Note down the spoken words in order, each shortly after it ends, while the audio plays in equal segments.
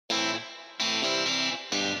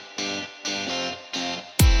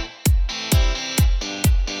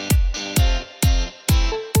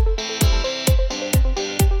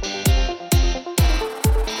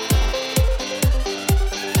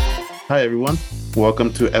Hi, everyone.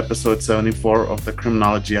 Welcome to episode 74 of the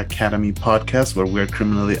Criminology Academy podcast, where we're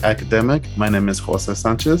criminally academic. My name is Jose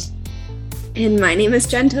Sanchez. And my name is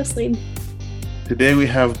Jen Tosling. Today, we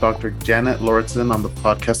have Dr. Janet Lauritsen on the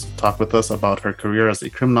podcast to talk with us about her career as a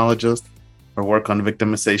criminologist, her work on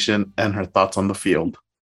victimization, and her thoughts on the field.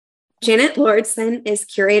 Janet Lauritsen is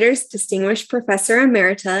Curators Distinguished Professor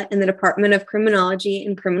Emerita in the Department of Criminology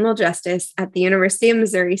and Criminal Justice at the University of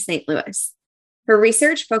Missouri, St. Louis. Her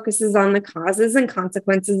research focuses on the causes and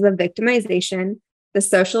consequences of victimization, the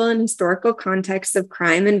social and historical context of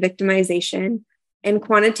crime and victimization, and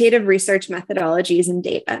quantitative research methodologies and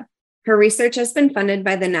data. Her research has been funded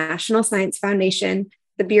by the National Science Foundation,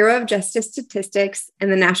 the Bureau of Justice Statistics,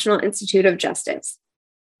 and the National Institute of Justice.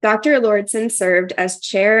 Dr. Lauritsen served as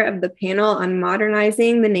chair of the panel on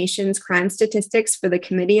modernizing the nation's crime statistics for the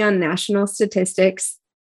Committee on National Statistics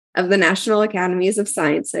of the National Academies of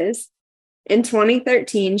Sciences. In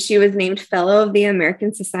 2013, she was named Fellow of the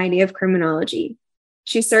American Society of Criminology.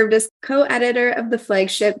 She served as co-editor of the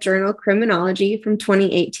flagship journal Criminology from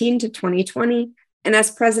 2018 to 2020, and as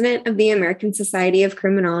president of the American Society of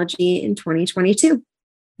Criminology in 2022.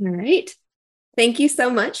 All right. Thank you so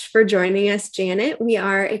much for joining us, Janet. We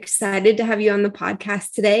are excited to have you on the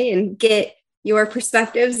podcast today and get your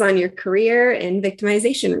perspectives on your career and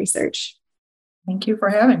victimization research. Thank you for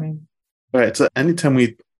having me. All right. So anytime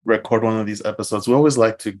we record one of these episodes, we always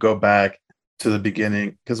like to go back to the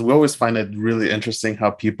beginning because we always find it really interesting how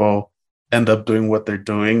people end up doing what they're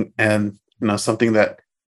doing. And, something that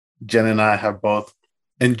Jen and I have both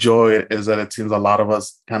enjoyed is that it seems a lot of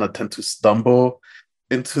us kind of tend to stumble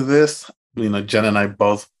into this. Jen and I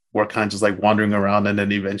both were kind of just like wandering around, and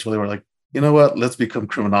then eventually we're like, you know what, let's become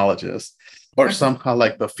criminologists, or somehow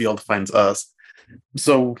like the field finds us.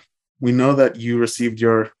 So we know that you received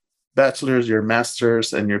your bachelor's, your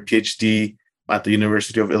master's, and your PhD at the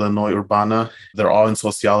University of Illinois, Urbana. They're all in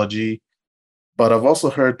sociology. But I've also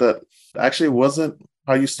heard that actually wasn't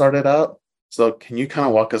how you started out. So can you kind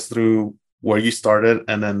of walk us through where you started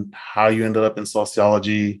and then how you ended up in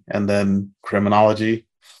sociology and then criminology?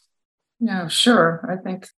 Yeah, sure. I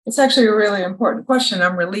think it's actually a really important question.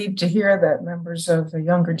 I'm relieved to hear that members of the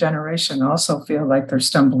younger generation also feel like they're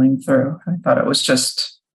stumbling through. I thought it was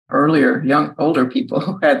just older people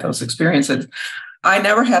who had those experiences. I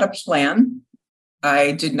never had a plan.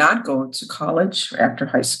 I did not go to college after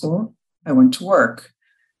high school. I went to work.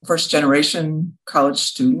 First generation college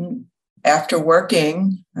student. After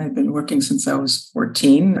working, I've been working since I was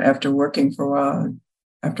 14. After working for a while,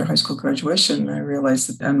 after high school graduation, I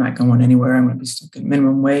realized that I'm not going anywhere. I'm going to be stuck at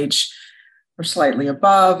minimum wage or slightly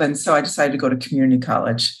above. And so I decided to go to community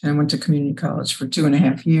college. And I went to community college for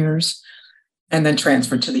 2.5 years. And then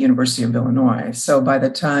transferred to the University of Illinois. So by the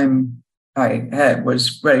time I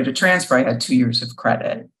was ready to transfer, I had 2 years of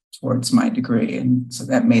credit towards my degree. And so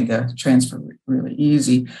that made the transfer really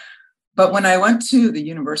easy. But when I went to the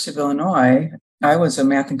University of Illinois, I was a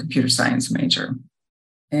math and computer science major.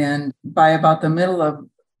 And by about the middle of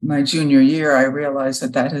my junior year, I realized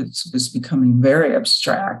that was becoming very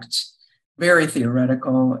abstract, very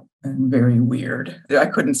theoretical, and very weird. I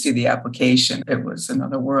couldn't see the application. It was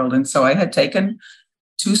another world. And so I had taken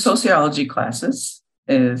 2 sociology classes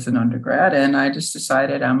as an undergrad, and I just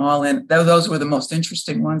decided I'm all in. Those were the most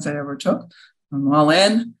interesting ones I ever took. I'm all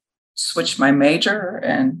in, switched my major,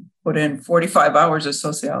 and put in 45 hours of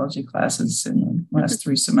sociology classes in the last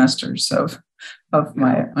 3 semesters of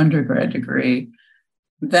my undergrad degree.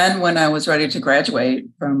 Then when I was ready to graduate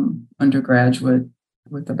from undergraduate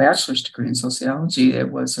with a bachelor's degree in sociology,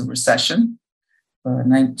 it was a recession,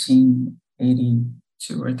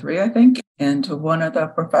 1982 or 3, I think. And one of the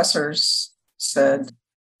professors said,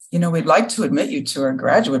 we'd like to admit you to our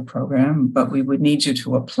graduate program, but we would need you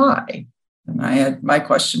to apply. And my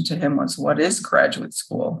question to him was, what is graduate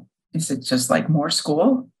school? He said, just like more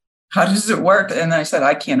school? How does it work? And I said,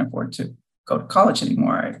 I can't afford to go to college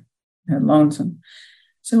anymore. I had loans. And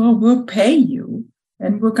said, well, we'll pay you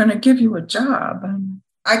and we're going to give you a job. And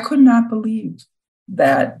I could not believe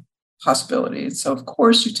that possibility. So, of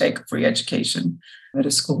course, you take a free education at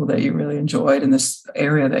a school that you really enjoyed in this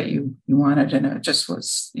area that you wanted. And it just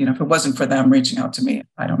was, if it wasn't for them reaching out to me,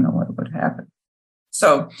 I don't know what would happen.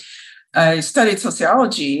 So I studied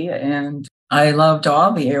sociology, and I loved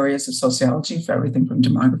all the areas of sociology, for everything from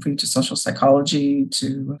demography to social psychology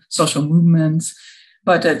to social movements.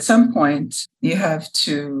 But at some point, you have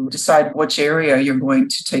to decide which area you're going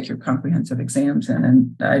to take your comprehensive exams in.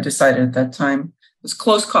 And I decided at that time, it was a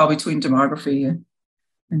close call between demography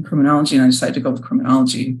and criminology. And I decided to go with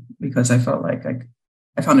criminology because I felt like I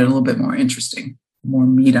found it a little bit more interesting, more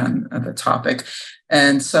meat on the topic.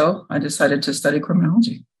 And so I decided to study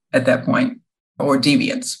criminology. at that point, or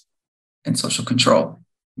deviance and social control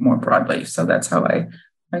more broadly. So that's how I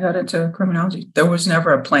got into criminology. There was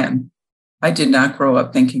never a plan. I did not grow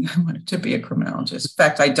up thinking I wanted to be a criminologist. In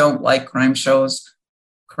fact, I don't like crime shows,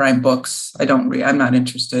 crime books. I'm not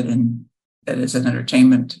interested in it as an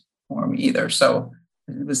entertainment form either. So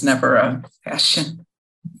it was never a passion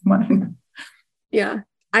of mine. Yeah.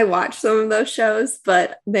 I watch some of those shows,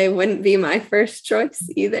 but they wouldn't be my first choice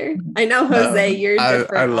either. I know, Jose, you're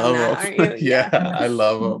different I love on that, them. aren't you? Yeah, I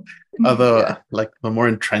love them. Although, Yeah. like, the more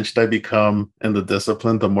entrenched I become in the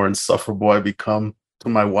discipline, the more insufferable I become to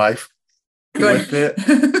my wife Good. with it.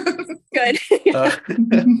 Good.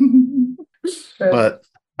 But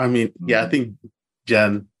I mean, yeah, I think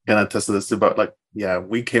Jen can attest to this too. But like, yeah,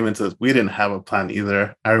 we came into this, we didn't have a plan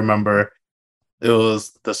either. I remember it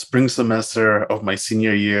was the spring semester of my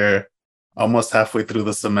senior year, almost halfway through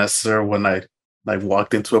the semester when I like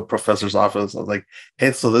walked into a professor's office. I was like,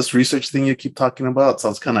 hey, so this research thing you keep talking about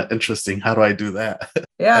sounds kind of interesting. How do I do that?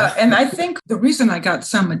 Yeah. And I think the reason I got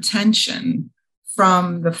some attention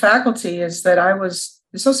from the faculty is that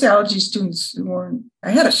the sociology students I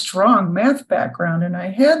had a strong math background, and I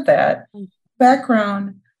had that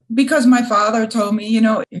background because my father told me,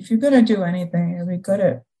 if you're going to do anything, you'll be good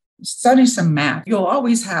at study some math.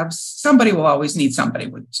 Somebody will always need somebody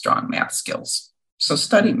with strong math skills. So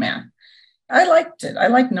study math. I liked it. I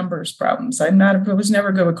like numbers problems. I was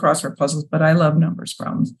never good with crossword puzzles, but I love numbers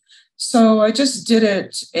problems. So I just did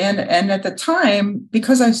it. And at the time,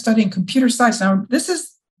 because I was studying computer science, now this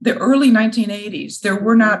is the early 1980s. There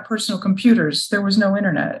were not personal computers. There was no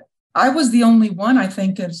internet. I was the only one, I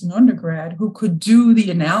think, as an undergrad who could do the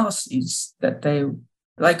analyses that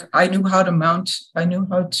I knew how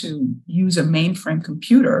to use a mainframe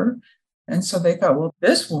computer. And so they thought, well,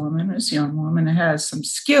 this young woman has some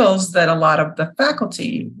skills that a lot of the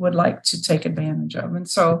faculty would like to take advantage of. And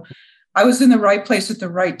so I was in the right place at the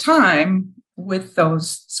right time with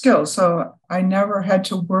those skills. So I never had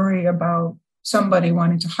to worry about somebody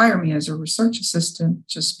wanting to hire me as a research assistant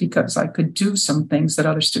just because I could do some things that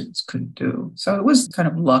other students couldn't do. So it was kind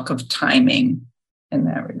of luck of timing in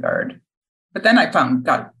that regard. But then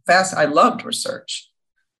I loved research.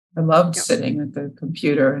 I loved sitting at the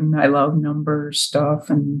computer, and I love number stuff.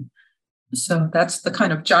 And so that's the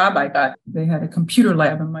kind of job I got. They had a computer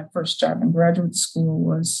lab, and my first job in graduate school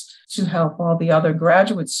was to help all the other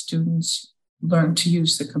graduate students learn to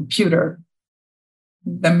use the computer,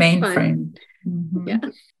 the mainframe. Mm-hmm. Yeah.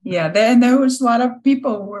 Yeah. Then there was a lot of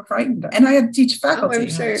people who were frightened. And I had to teach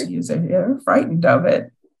faculty how to use it. They were frightened of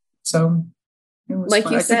it. So it was like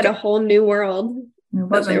fun. You said, a whole new world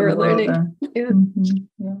that they were learning. Yeah. Mm-hmm.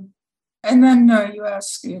 Yeah. And then you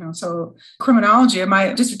ask, so criminology, and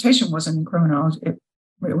my dissertation wasn't in criminology.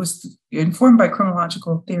 It was informed by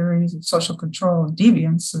criminological theories of social control and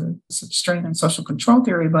deviance, some strain in social control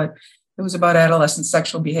theory, but it was about adolescent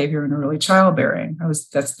sexual behavior and early childbearing.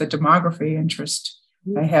 That's the demography interest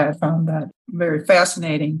I had. Found that very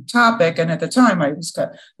fascinating topic. And at the time, I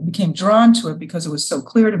became drawn to it because it was so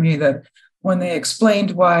clear to me that when they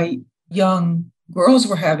explained why young girls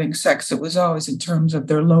were having sex, it was always in terms of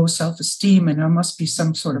their low self-esteem, and there must be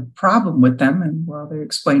some sort of problem with them. And while they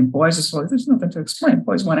explained boys as well, there's nothing to explain.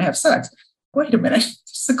 Boys want to have sex. Wait a minute.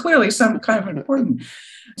 So clearly some kind of important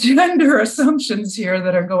gender assumptions here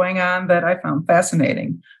that are going on that I found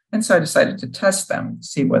fascinating. And so I decided to test them, to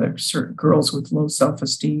see whether certain girls with low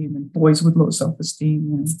self-esteem and boys with low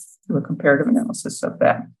self-esteem, and do a comparative analysis of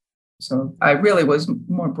that. So I really was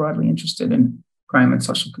more broadly interested in crime and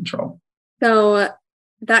social control. So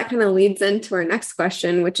that kind of leads into our next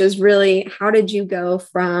question, which is really, how did you go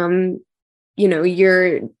from,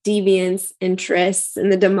 your deviance interests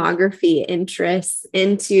and the demography interests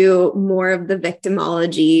into more of the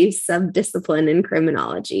victimology subdiscipline in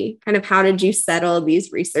criminology? Kind of how did you settle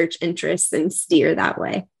these research interests and steer that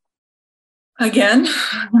way? Again,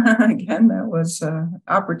 that was an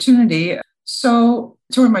opportunity. So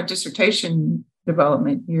during my dissertation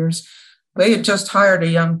development years, they had just hired a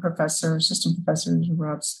young professor, assistant professor,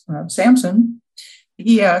 Rob Sampson.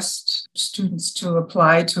 He asked students to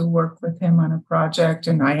apply to work with him on a project,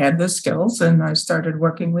 and I had the skills, and I started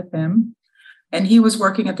working with him. And he was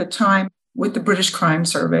working at the time with the British Crime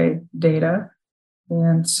Survey data.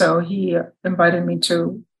 And so he invited me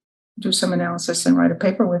to do some analysis and write a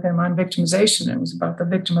paper with him on victimization. It was about the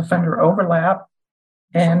victim-offender overlap.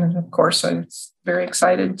 And of course, I was very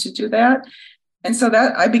excited to do that. And so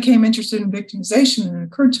that I became interested in victimization, and it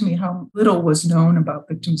occurred to me how little was known about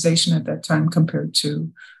victimization at that time compared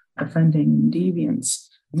to offending and deviance.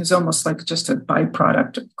 It was almost like just a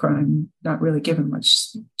byproduct of crime, not really given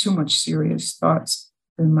too much serious thoughts,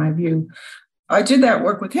 in my view. I did that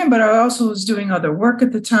work with him, but I also was doing other work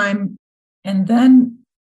at the time. And then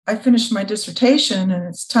I finished my dissertation and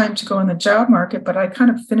it's time to go in the job market, but I kind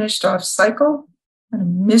of finished off cycle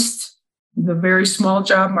and missed the very small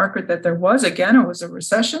job market that there was. Again, it was a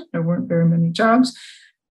recession. There weren't very many jobs.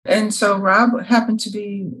 And so Rob happened to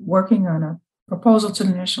be working on a proposal to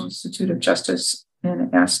the National Institute of Justice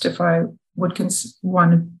and asked if I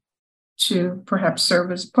wanted to perhaps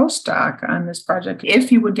serve as a postdoc on this project if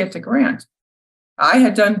he would get the grant. I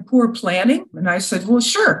had done poor planning and I said, well,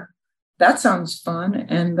 sure, that sounds fun.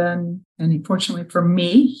 And fortunately for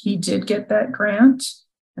me, he did get that grant.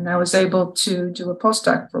 And I was able to do a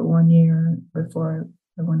postdoc for 1 year before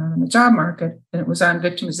I went out on the job market. And it was on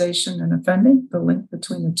victimization and offending, the link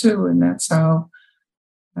between the two. And that's how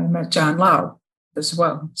I met John Lau as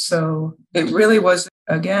well. So it really was,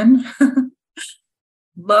 again,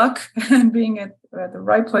 luck and being at the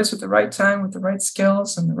right place at the right time with the right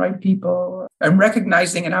skills and the right people and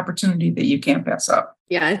recognizing an opportunity that you can't pass up.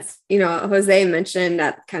 Yeah, it's, Jose mentioned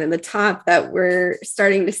at kind of the top that we're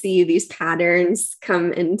starting to see these patterns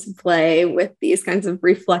come into play with these kinds of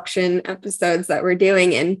reflection episodes that we're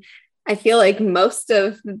doing. And I feel like most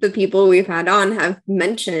of the people we've had on have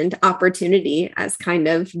mentioned opportunity as kind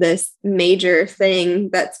of this major thing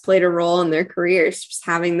that's played a role in their careers, just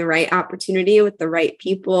having the right opportunity with the right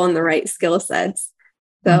people and the right skill sets.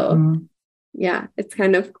 So yeah, it's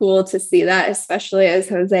kind of cool to see that, especially as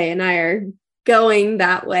Jose and I are going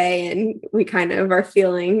that way and we kind of are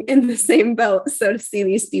feeling in the same boat. So to see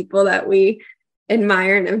these people that we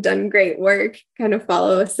admire and have done great work kind of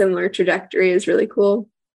follow a similar trajectory is really cool.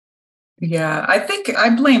 Yeah, I think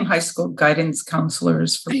I blame high school guidance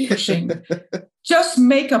counselors for pushing. Just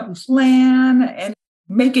make a plan and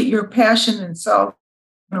make it your passion, and it's all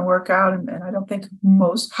going to work out. And I don't think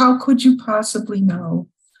how could you possibly know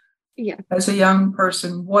as a young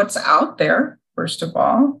person what's out there, first of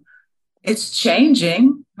all? It's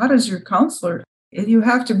changing. How does your counselor? You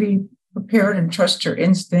have to be prepared and trust your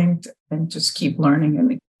instinct and just keep learning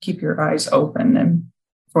and keep your eyes open and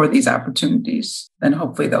for these opportunities. Then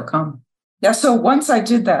hopefully they'll come. Yeah, so once I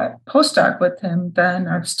did that postdoc with him, then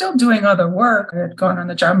I'm still doing other work. I had gone on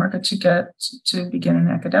the job market to begin an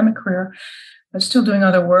academic career. I was still doing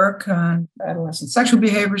other work on adolescent sexual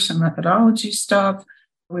behavior, some methodology stuff.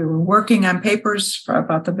 We were working on papers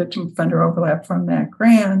about the victim offender overlap from that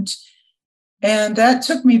grant. And that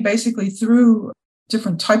took me basically through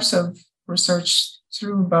different types of research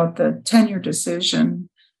through about the tenure decision.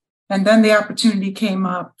 And then the opportunity came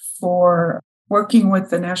up for working with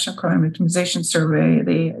the National Crime Victimization Survey.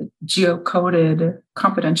 They geocoded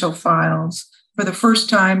confidential files for the first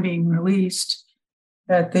time being released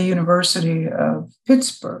at the University of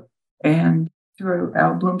Pittsburgh. And through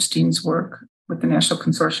Al Bloomstein's work with the National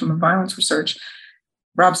Consortium of Violence Research,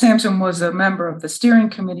 Rob Sampson was a member of the steering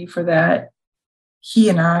committee for that. He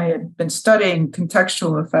and I had been studying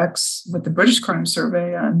contextual effects with the British Crime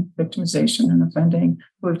Survey on victimization and offending.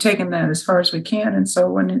 We've taken that as far as we can. And so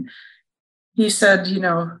when he said,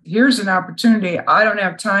 here's an opportunity, I don't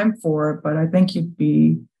have time for it, but I think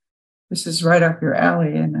this is right up your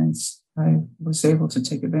alley. And I was able to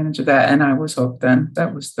take advantage of that. And I was hooked then.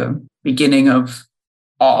 That was the beginning of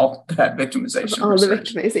all that victimization. All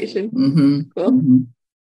research. The victimization. Mm-hmm. Cool. Mm-hmm.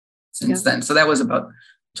 Since then. So that was about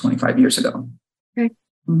 25 years ago. Okay.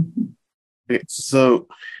 Mm-hmm. Okay, so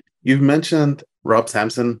you've mentioned Rob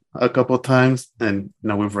Sampson a couple of times, and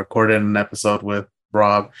we've recorded an episode with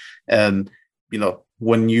Rob, and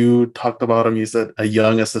when you talked about him, you said a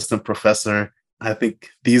young assistant professor. I think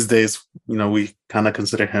these days, we kind of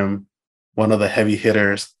consider him one of the heavy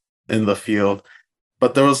hitters in the field.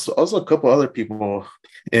 But there was also a couple other people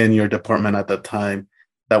in your department at that time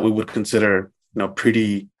that we would consider,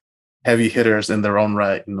 pretty heavy hitters in their own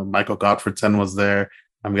right. Michael Gottfredson was there.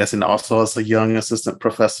 I'm guessing also as a young assistant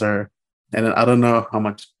professor. And then I don't know how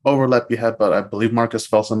much overlap you had, but I believe Marcus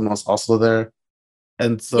Felsen was also there.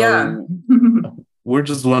 And so we're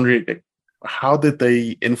just wondering, how did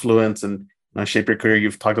they influence and shape your career?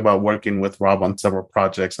 You've talked about working with Rob on several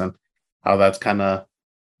projects and how that's kind of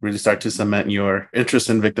really start to cement your interest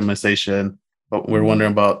in victimization. But we're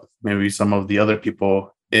wondering about maybe some of the other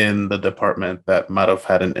people in the department that might have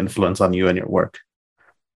had an influence on you and your work.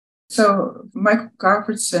 So Michael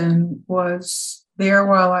Gottfredson was there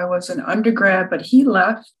while I was an undergrad, but he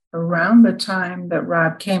left around the time that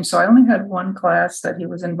Rob came. So I only had one class that he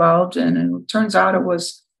was involved in. And it turns out it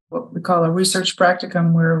was what we call a research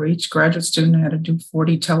practicum, where each graduate student had to do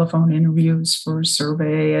 40 telephone interviews for a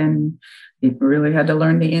survey. And you really had to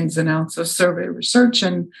learn the ins and outs of survey research.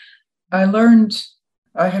 And I learned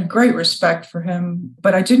I had great respect for him,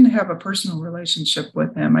 but I didn't have a personal relationship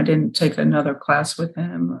with him. I didn't take another class with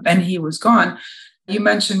him, and he was gone. You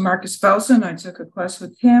mentioned Marcus Felsen. I took a class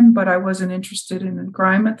with him, but I wasn't interested in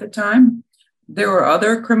crime at the time. There were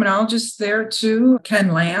other criminologists there too.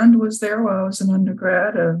 Ken Land was there while I was an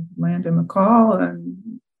undergrad, Land and McCall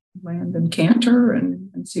and Land and Cantor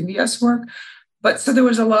and CBS work. But so there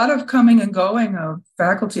was a lot of coming and going of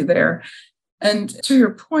faculty there. And to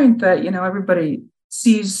your point that, everybody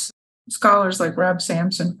sees scholars like Rob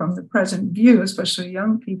Sampson from the present view, especially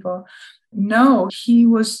young people. No, he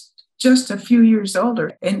was just a few years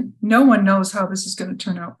older, and no one knows how this is going to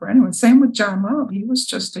turn out for anyone. Same with John Lowe. He was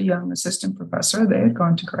just a young assistant professor. They had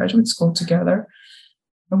gone to graduate school together,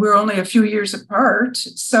 and we were only a few years apart.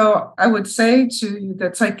 So I would say to you,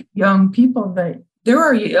 that's like young people, that there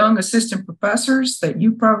are young assistant professors that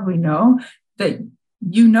you probably know that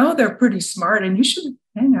they're pretty smart, and you should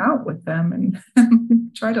hang out with them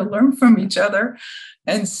and try to learn from each other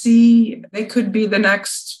and see they could be the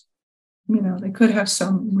next. They could have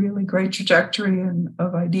some really great trajectory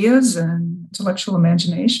of ideas and intellectual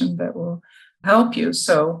imagination that will help you.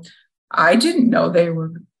 So I didn't know they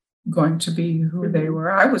were going to be who they were.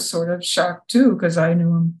 I was sort of shocked too, because I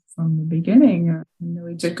knew him from the beginning. I knew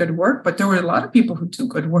he did good work, but there were a lot of people who do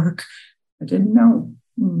good work. I didn't know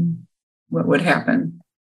what would happen.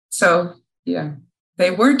 So, yeah,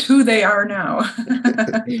 they weren't who they are now.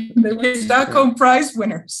 They were Stockholm Prize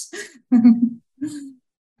winners.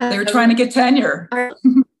 They were trying to get tenure.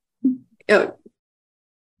 Oh,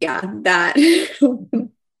 yeah, that.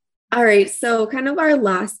 All right. So kind of our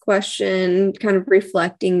last question, kind of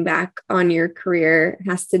reflecting back on your career,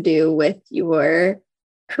 has to do with your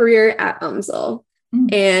career at UMSL.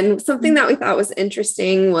 And something that we thought was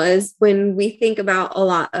interesting was when we think about a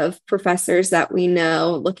lot of professors that we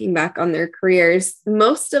know, looking back on their careers,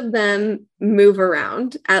 most of them move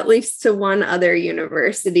around, at least to one other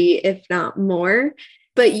university, if not more.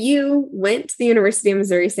 But you went to the University of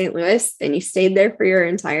Missouri St. Louis and you stayed there for your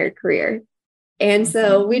entire career. And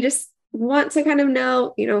so we just want to kind of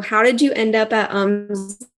know, how did you end up at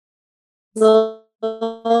UMSL?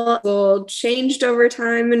 Changed over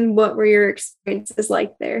time, and what were your experiences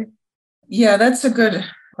like there? Yeah, that's a good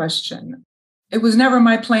question. It was never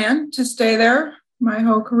my plan to stay there my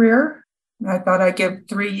whole career. I thought I'd give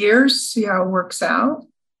 3 years, see how it works out.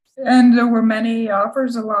 And there were many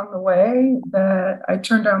offers along the way that I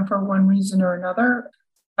turned down for one reason or another.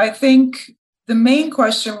 I think the main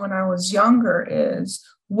question when I was younger is,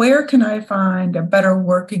 where can I find a better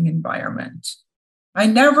working environment? I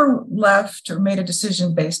never left or made a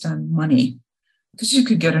decision based on money, because you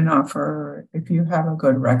could get an offer if you have a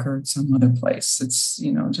good record some other place. It's,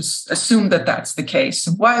 just assume that that's the case.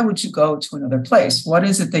 Why would you go to another place? What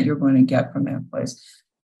is it that you're going to get from that place?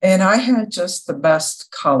 And I had just the best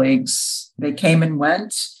colleagues. They came and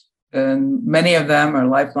went, and many of them are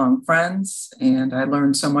lifelong friends, and I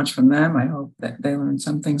learned so much from them. I hope that they learned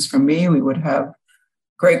some things from me. We would have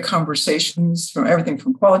great conversations from everything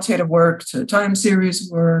from qualitative work to time series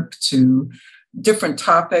work to different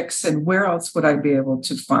topics. And where else would I be able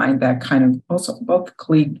to find that kind of also both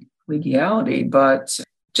collegiality, but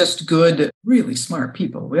just good, really smart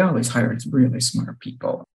people. We always hired really smart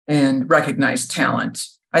people and recognize talent.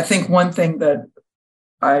 I think one thing that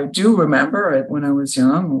I do remember when I was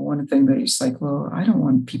young, one thing that it's like, well, I don't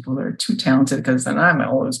want people that are too talented, because then I'm going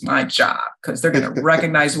to lose my job, because they're going to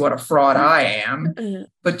recognize what a fraud I am.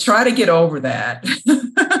 But try to get over that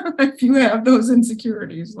if you have those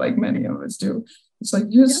insecurities, like many of us do. It's like,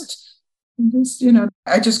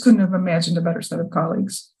 I just couldn't have imagined a better set of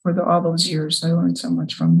colleagues for all those years. I learned so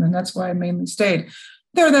much from them. And that's why I mainly stayed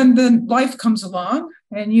there. Then life comes along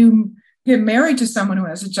and you get married to someone who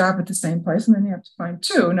has a job at the same place, and then you have to find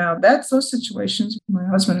two. Now, that's those situations. My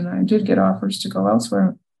husband and I did get offers to go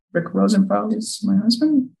elsewhere. Rick Rosenfeld is my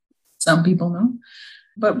husband. Some people know.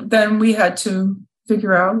 But then we had to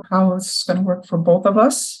figure out how it's going to work for both of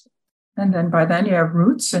us. And then by then you have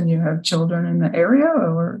roots and you have children in the area,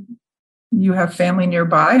 or you have family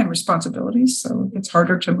nearby and responsibilities. So it's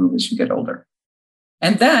harder to move as you get older.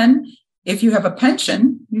 And then if you have a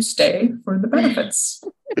pension, you stay for the benefits.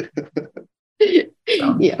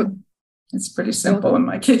 So, yeah, it's pretty simple in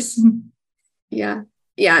my case. Yeah.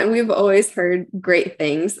 And we've always heard great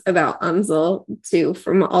things about UMSL too,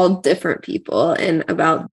 from all different people, and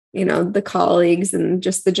about, the colleagues and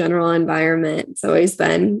just the general environment. It's always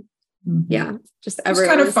been, just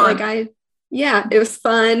everyone. Kind of fun. It was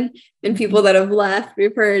fun. And people that have left,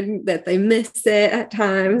 we've heard that they miss it at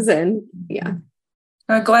times. And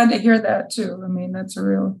I'm glad to hear that too. I mean, that's a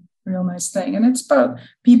real nice thing. And it's about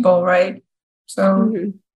people, right?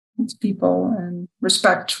 So with people and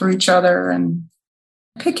respect for each other and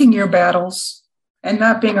picking your battles and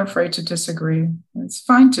not being afraid to disagree. It's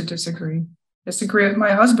fine to disagree. Disagree with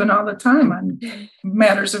my husband all the time on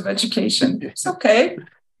matters of education. It's okay.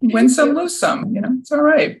 Win some, lose some. It's all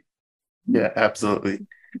right. Yeah, absolutely.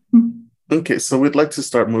 Okay, so we'd like to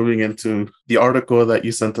start moving into the article that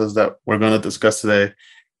you sent us that we're going to discuss today.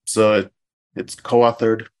 So it's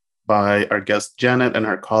co-authored by our guest Janet and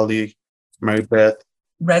her colleague Mary Beth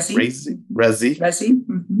Rezi.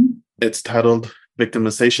 Mm-hmm. It's titled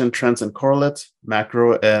Victimization Trends and Correlates,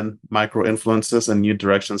 Macro and Micro Influences and New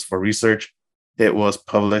Directions for Research. It was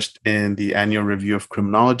published in the Annual Review of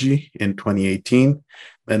Criminology in 2018.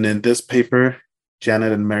 And in this paper,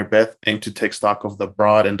 Janet and Mary Beth aim to take stock of the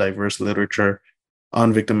broad and diverse literature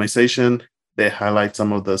on victimization. They highlight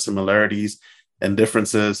some of the similarities and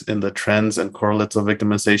differences in the trends and correlates of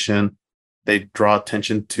victimization. They draw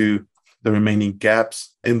attention to the remaining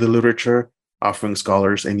gaps in the literature, offering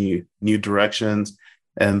scholars any new directions.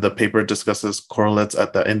 And the paper discusses correlates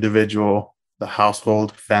at the individual, the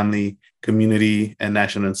household, family, community, and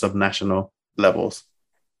national and subnational levels.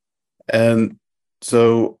 And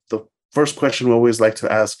so the first question we always like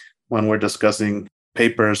to ask when we're discussing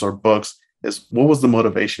papers or books is, what was the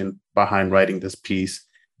motivation behind writing this piece?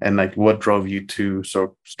 And what drove you to sort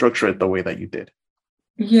of structure it the way that you did?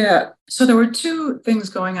 Yeah. So there were two things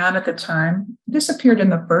going on at the time. This appeared in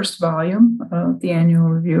the first volume of the Annual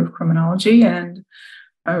Review of Criminology, and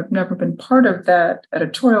I've never been part of that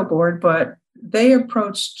editorial board, but they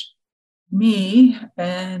approached me,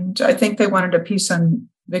 and I think they wanted a piece on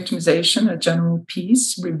victimization, a general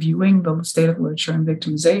piece reviewing the state of literature on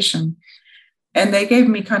victimization. And they gave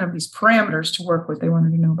me kind of these parameters to work with. They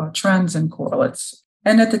wanted to know about trends and correlates.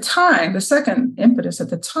 And at the time, the second impetus at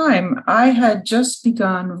the time, I had just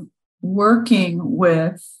begun working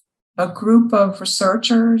with a group of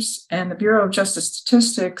researchers and the Bureau of Justice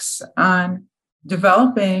Statistics on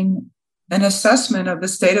developing an assessment of the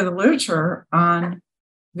state of the literature on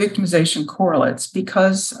victimization correlates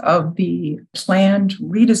because of the planned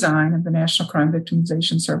redesign of the National Crime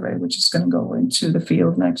Victimization Survey, which is going to go into the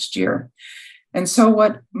field next year. And so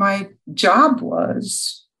what my job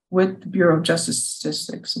was with the Bureau of Justice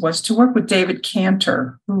Statistics was to work with David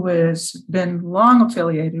Cantor, who has been long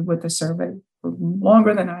affiliated with the survey for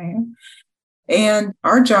longer than I am. And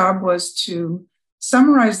our job was to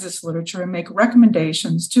summarize this literature and make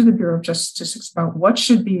recommendations to the Bureau of Justice Statistics about what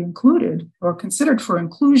should be included or considered for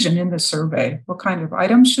inclusion in the survey, what kind of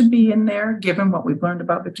items should be in there, given what we've learned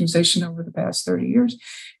about victimization over the past 30 years,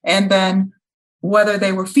 and then whether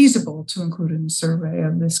they were feasible to include in a survey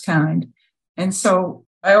of this kind. And so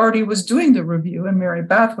I already was doing the review, and Mary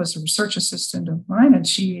Beth was a research assistant of mine, and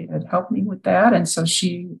she had helped me with that. And so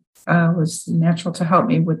she was natural to help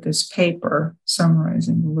me with this paper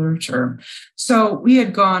summarizing the literature. So we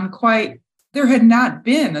had gone there had not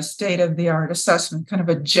been a state-of-the-art assessment, kind of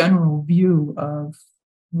a general view of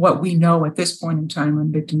what we know at this point in time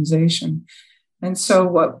on victimization. And so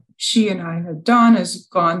what she and I had done is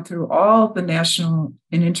gone through all the national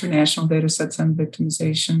and international data sets on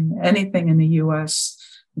victimization, anything in the U.S.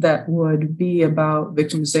 that would be about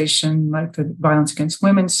victimization, like the Violence Against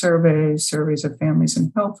Women surveys, surveys of families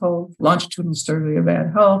and households, longitudinal survey of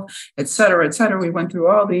bad health, et cetera, et cetera. We went through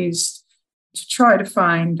all these to try to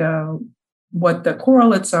find what the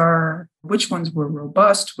correlates are, which ones were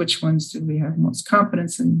robust, which ones did we have most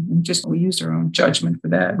confidence in, and just we used our own judgment for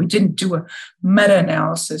that. We didn't do a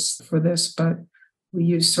meta-analysis for this, but we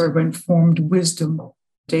used sort of informed wisdom.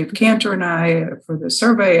 Dave Cantor and I for the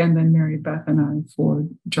survey, and then Mary Beth and I for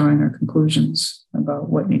drawing our conclusions about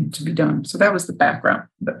what needed to be done. So that was the background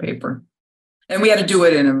of the paper. And we had to do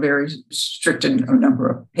it in a very strict number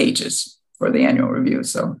of pages for the annual review.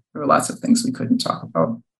 So there were lots of things we couldn't talk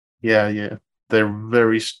about. Yeah. They're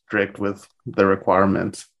very strict with the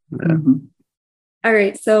requirements. Yeah. Mm-hmm. All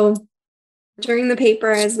right. So during the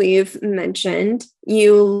paper, as we've mentioned,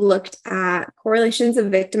 you looked at correlations of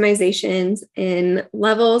victimizations in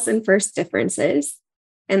levels and first differences.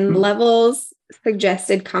 And levels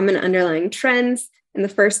suggested common underlying trends, and the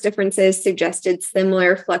first differences suggested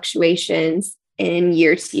similar fluctuations in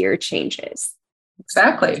year-to-year changes.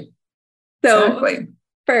 Exactly. So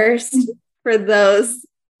first, for those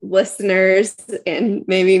listeners, and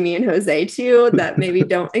maybe me and Jose too, that maybe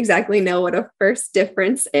don't exactly know what a first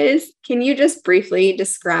difference is, can you just briefly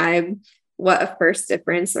describe what a first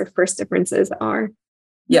difference or first differences are?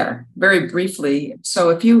 Yeah, very briefly. So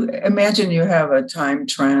if you imagine you have a time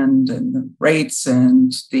trend and the rates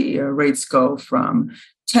go from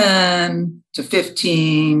 10 to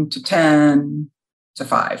 15 to 10 to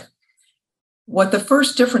 5. What the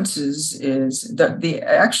first difference is that the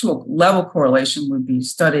actual level correlation would be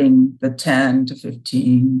studying the 10 to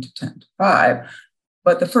 15 to 10 to 5.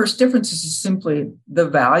 But the first difference is simply the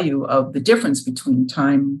value of the difference between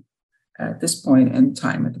time at this point and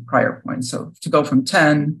time at the prior point. So to go from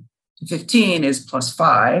 10 to 15 is plus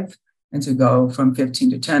 5, and to go from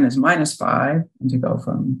 15 to 10 is minus 5, and to go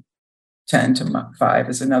from 10 to 5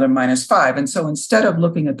 is another minus 5. And so instead of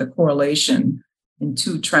looking at the correlation in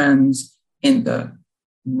two trends in the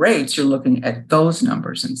rates, you're looking at those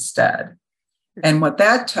numbers instead. And what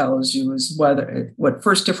that tells you is what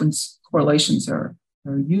first difference correlations are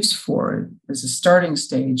used for as a starting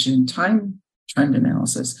stage in time trend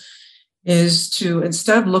analysis is to,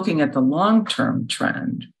 instead of looking at the long-term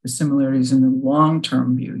trend, the similarities in the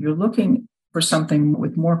long-term view, you're looking for something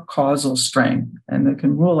with more causal strength and that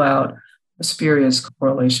can rule out a spurious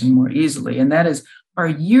correlation more easily. And that is, are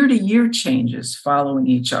year-to-year changes following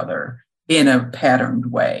each other in a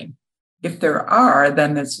patterned way? If there are,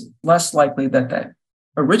 then it's less likely that that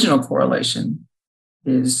original correlation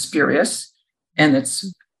is spurious, and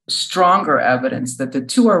it's stronger evidence that the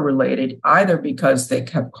two are related either because they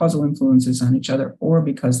have causal influences on each other or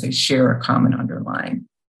because they share a common underlying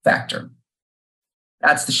factor.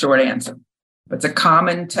 That's the short answer. But it's a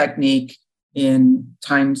common technique in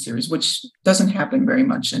time series, which doesn't happen very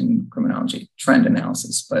much in criminology trend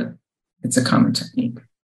analysis, but it's a common technique.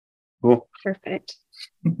 Cool. Perfect.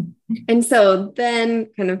 And so then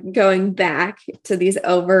kind of going back to these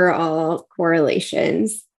overall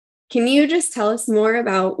correlations, can you just tell us more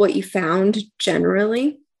about what you found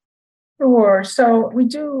generally? Sure. So we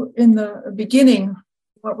do in the beginning,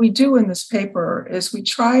 what we do in this paper is we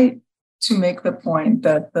try to make the point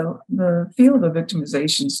that the field of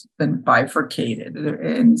victimization has been bifurcated,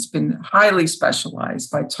 and it's been highly specialized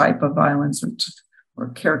by type of violence or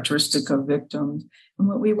characteristic of victims. And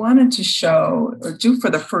what we wanted to show or do for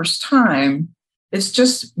the first time is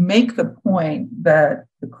just make the point that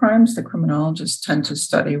the crimes that criminologists tend to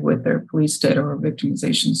study with their police data or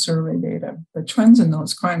victimization survey data, the trends in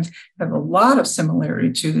those crimes have a lot of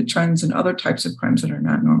similarity to the trends in other types of crimes that are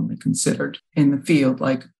not normally considered in the field,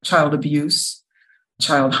 like child abuse,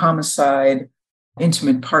 child homicide,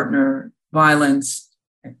 intimate partner violence,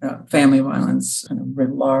 family violence, kind of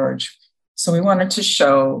writ large. So we wanted to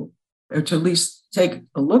show, or to at least take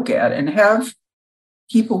a look at and have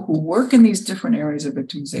people who work in these different areas of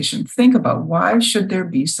victimization think about, why should there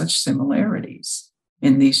be such similarities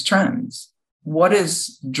in these trends? What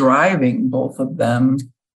is driving both of them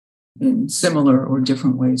in similar or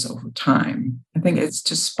different ways over time? I think it's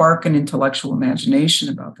to spark an intellectual imagination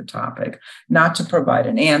about the topic, not to provide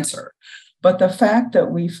an answer. But the fact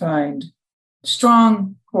that we find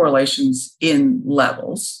strong correlations in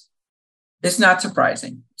levels is not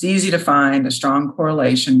surprising. It's easy to find a strong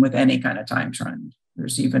correlation with any kind of time trend.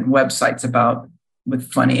 There's even websites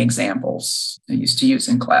with funny examples I used to use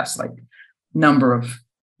in class, like number of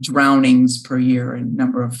drownings per year and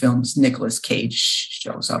number of films Nicolas Cage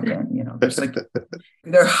shows up in. There's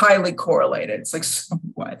they're highly correlated. It's like, so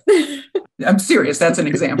what? I'm serious. That's an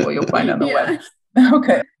example you'll find on the web.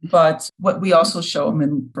 Okay. But what we also show them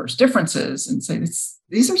in first differences and say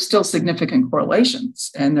these are still significant correlations,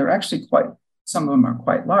 and they're actually some of them are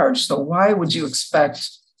quite large. So why would you expect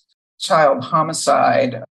child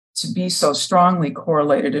homicide to be so strongly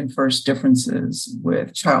correlated in first differences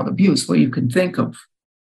with child abuse? Well, you can think of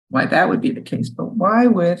why that would be the case, but why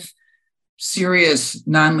with serious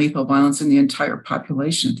non-lethal violence in the entire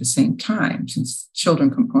population at the same time, since children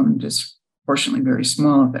component is proportionally very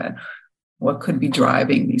small of that? What could be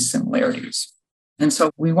driving these similarities? And so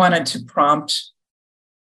we wanted to prompt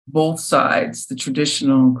both sides, the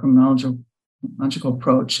traditional criminological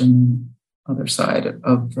approach and other side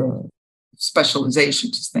of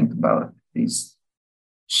specialization, to think about these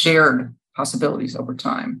shared possibilities over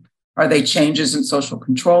time. Are they changes in social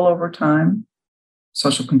control over time?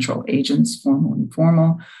 Social control agents, formal and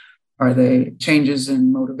informal? Are they changes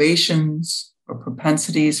in motivations or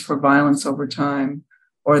propensities for violence over time?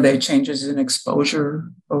 Or are they changes in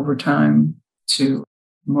exposure over time to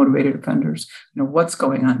motivated offenders? What's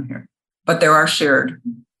going on here? But there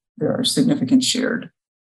are significant shared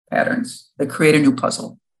patterns that create a new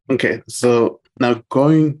puzzle. Okay, so now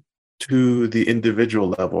going to the individual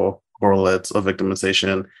level correlates of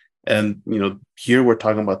victimization, and here we're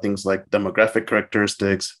talking about things like demographic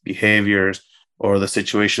characteristics, behaviors, or the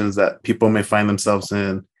situations that people may find themselves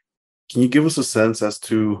in. Can you give us a sense as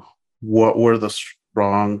to what were the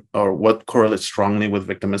strong, or what correlates strongly with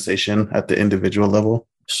victimization at the individual level?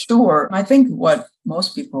 Sure. I think what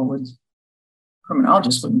most people would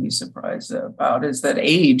criminologists wouldn't be surprised about is that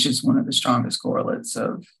age is one of the strongest correlates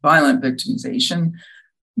of violent victimization.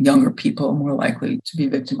 Younger people more likely to be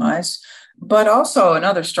victimized. But also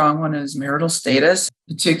another strong one is marital status,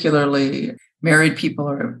 particularly married people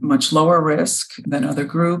are at much lower risk than other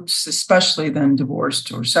groups, especially than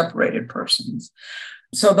divorced or separated persons.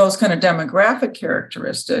 So those kind of demographic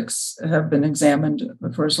characteristics have been examined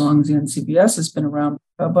for as long as the NCBS has been around.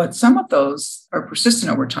 But some of those are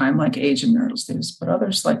persistent over time, like age and marital status, but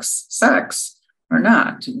others, like sex, are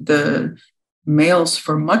not. The males,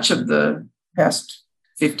 for much of the past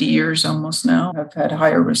 50 years almost now, have had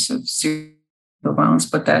higher risks of serious violence,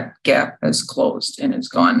 but that gap has closed and is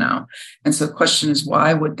gone now. And so the question is,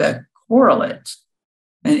 why would that correlate?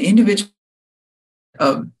 An individual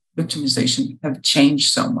of victimization have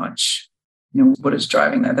changed so much. What is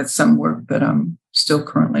driving that? That's some work that I'm still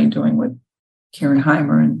currently doing with Karen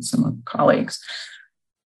Heimer and some colleagues.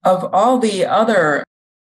 Of all the other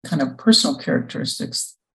kind of personal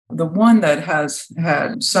characteristics, the one that has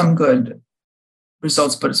had some good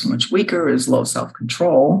results, but is much weaker, is low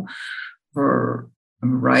self-control for a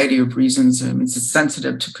variety of reasons. It's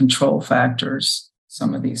sensitive to control factors,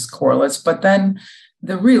 some of these correlates, but then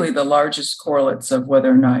the largest correlates of whether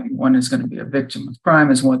or not one is going to be a victim of crime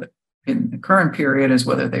is whether in the current period is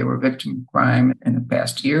whether they were victim of crime in the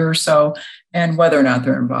past year or so, and whether or not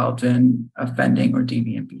they're involved in offending or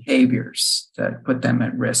deviant behaviors that put them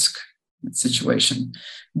at risk in situation.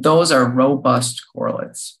 Those are robust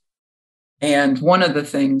correlates. And one of the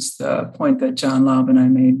things, the point that John Laub and I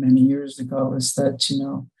made many years ago is that,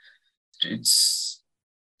 it's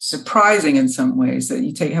surprising in some ways that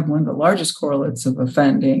you have one of the largest correlates of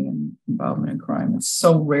offending and involvement in crime. It's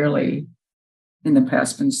so rarely in the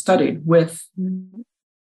past been studied with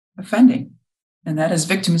offending, and that is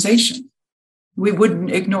victimization. We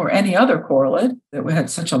wouldn't ignore any other correlate that had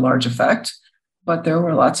such a large effect, but there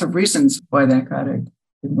were lots of reasons why that got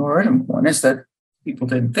ignored. And one is that people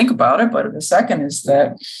didn't think about it, but the second is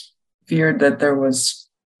that feared that there was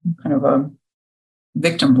kind of a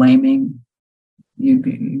victim blaming. You'd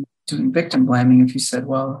be doing victim blaming if you said,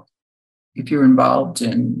 well, if you're involved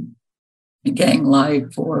in gang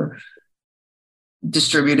life or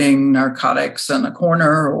distributing narcotics on a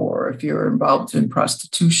corner, or if you're involved in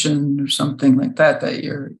prostitution or something like that,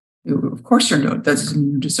 of course you're doing. Doesn't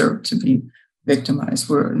mean you deserve to be victimized.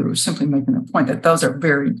 We're simply making a point that those are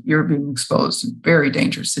you're being exposed to very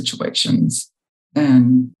dangerous situations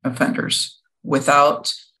and offenders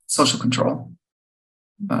without social control,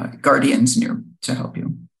 guardians near to help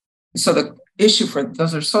you. So the issue for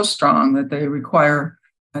those are so strong that they require,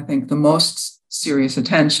 I think, the most serious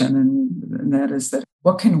attention. And that is that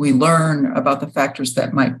what can we learn about the factors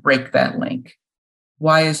that might break that link?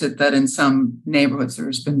 Why is it that in some neighborhoods,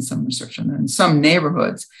 there's been some research on that, in some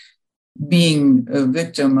neighborhoods, being a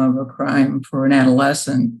victim of a crime for an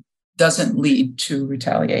adolescent doesn't lead to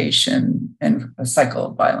retaliation and a cycle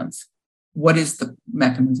of violence? What is the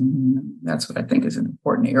mechanism? That's what I think is an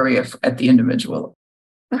important area at the individual.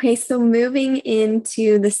 Okay, so moving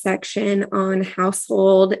into the section on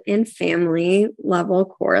household and family level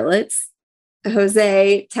correlates,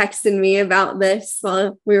 Jose texted me about this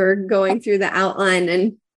while we were going through the outline,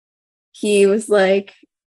 and he was like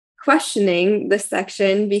questioning this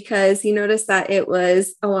section because he noticed that it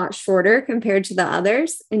was a lot shorter compared to the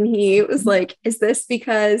others. And he was like, is this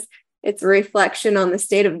because it's a reflection on the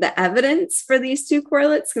state of the evidence for these two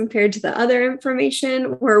correlates compared to the other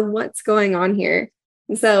information, or what's going on here?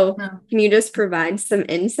 And so can you just provide some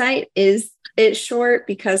insight? Is it short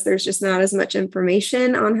because there's just not as much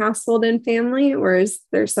information on household and family, or is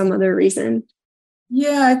there some other reason?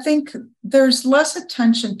 Yeah, I think there's less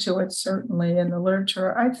attention to it, certainly in the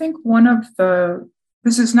literature. I think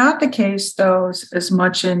this is not the case, though, as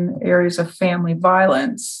much in areas of family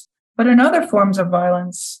violence. But in other forms of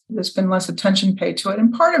violence, there's been less attention paid to it.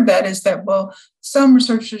 And part of that is that, some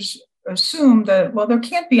researchers assume that, there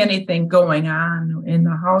can't be anything going on in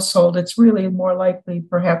the household. It's really more likely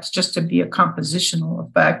perhaps just to be a compositional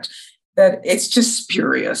effect, that it's just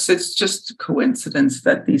spurious. It's just a coincidence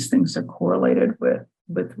that these things are correlated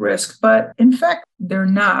with risk. But in fact, they're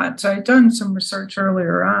not. I've done some research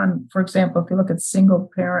earlier on. For example, if you look at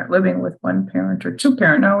single parent living with one parent or two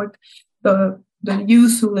parent, now the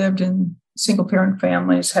youth who lived in single parent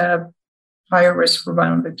families have higher risk for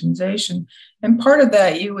violent victimization. And part of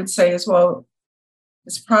that you would say is,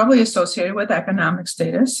 it's probably associated with economic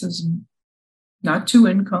status. There's not two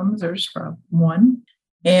incomes, there's one.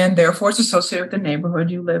 And therefore it's associated with the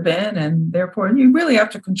neighborhood you live in. And therefore you really have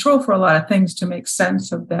to control for a lot of things to make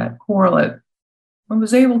sense of that correlate. I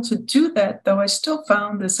was able to do that, though I still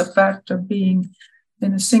found this effect of being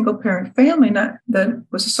in a single parent family that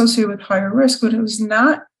was associated with higher risk, but it was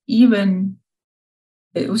not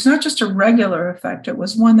just a regular effect. It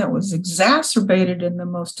was one that was exacerbated in the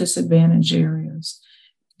most disadvantaged areas.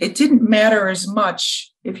 It didn't matter as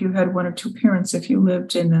much if you had one or two parents, if you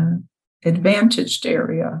lived in an advantaged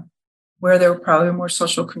area where there were probably more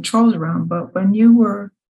social controls around. But when you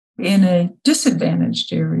were in a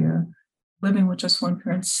disadvantaged area, living with just one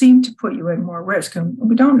parent seemed to put you at more risk. And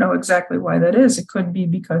we don't know exactly why that is. It could be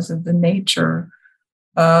because of the nature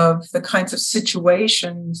of the kinds of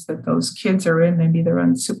situations that those kids are in. Maybe they're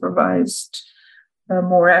unsupervised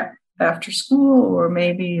more after school, or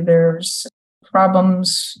maybe there's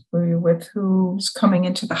problems with who's coming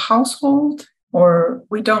into the household, or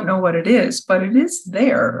we don't know what it is, but it is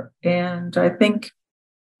there. And I think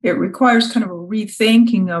it requires kind of a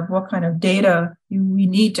rethinking of what kind of data we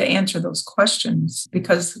need to answer those questions,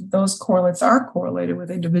 because those correlates are correlated with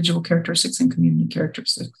individual characteristics and community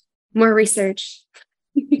characteristics. More research.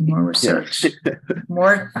 More research.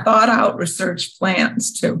 More thought out research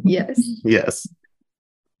plans too. Yes. Yes.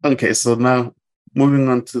 Okay, so now moving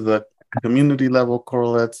on to the community level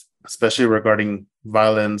correlates, especially regarding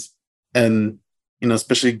violence, and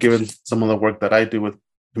especially given some of the work that I do with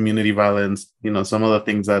community violence, some of the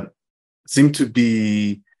things that seem to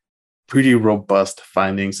be pretty robust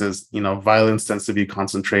findings is, violence tends to be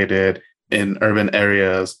concentrated in urban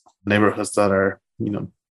areas, neighborhoods that are,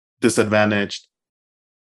 disadvantaged.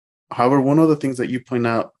 However, one of the things that you point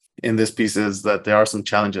out in this piece is that there are some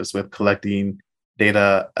challenges with collecting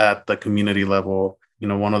data at the community level.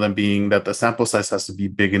 One of them being that the sample size has to be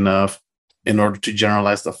big enough in order to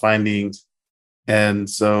generalize the findings. And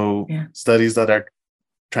so studies that are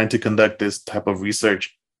trying to conduct this type of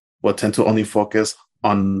research will tend to only focus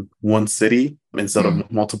on one city instead of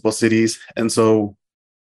multiple cities. And so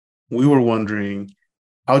we were wondering,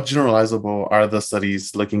 how generalizable are the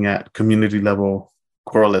studies looking at community level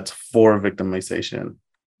correlates for victimization?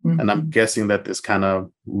 And I'm guessing that this kind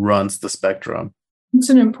of runs the spectrum. It's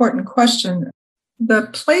an important question. The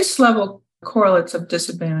place level correlates of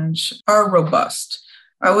disadvantage are robust.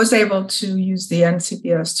 I was able to use the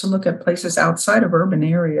NCPS to look at places outside of urban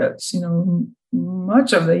areas.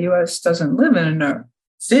 Much of the U.S. doesn't live in a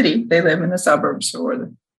city. They live in the suburbs or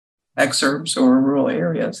the exurbs or rural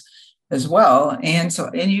areas as well. And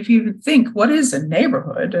if you think, what is a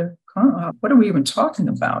neighborhood? What are we even talking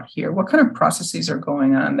about here? What kind of processes are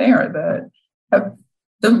going on there that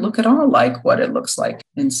don't look at all like what it looks like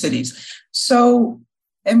in cities?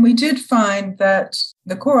 And we did find that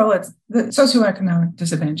the correlates, the socioeconomic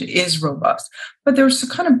disadvantage is robust, but there's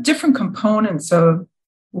kind of different components of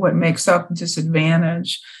what makes up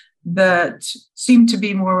disadvantage that seem to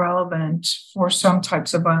be more relevant for some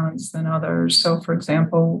types of violence than others. So, for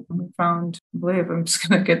example, we found, I believe I'm just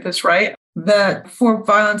going to get this right, that for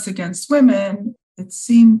violence against women, it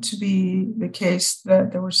seemed to be the case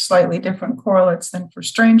that there were slightly different correlates than for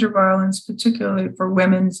stranger violence, particularly for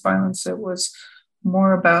women's violence. It was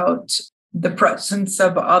more about the presence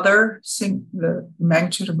of the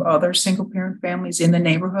magnitude of other single-parent families in the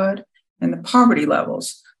neighborhood and the poverty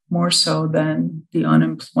levels, more so than the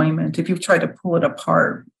unemployment, if you've tried to pull it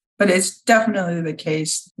apart. But it's definitely the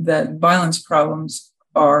case that violence problems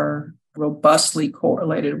are robustly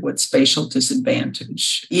correlated with spatial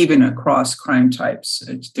disadvantage, even across crime types.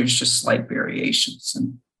 There's just slight variations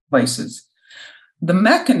in places. The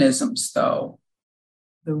mechanisms, though,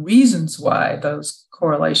 the reasons why those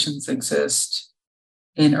correlations exist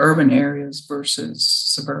in urban areas versus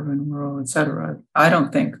suburban, rural, et cetera, I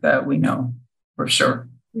don't think that we know for sure,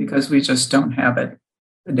 because we just don't have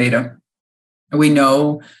the data. We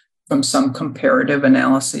know from some comparative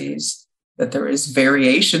analyses that there is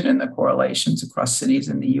variation in the correlations across cities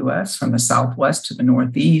in the U.S., from the Southwest to the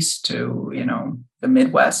Northeast to, the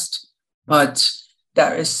Midwest. But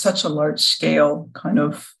that is such a large scale kind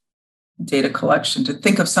of data collection. To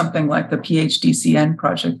think of something like the PHDCN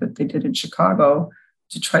project that they did in Chicago,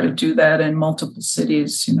 to try to do that in multiple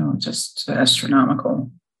cities, just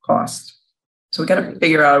astronomical cost. So we got to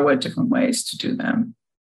figure out what different ways to do them,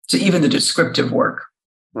 to even the descriptive work.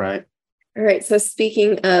 Right. All right. So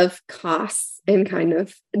speaking of costs and kind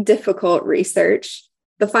of difficult research,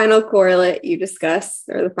 the final correlate you discussed,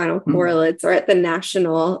 or the final correlates, are at the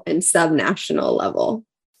national and subnational level.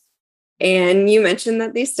 And you mentioned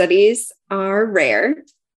that these studies are rare.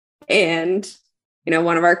 And,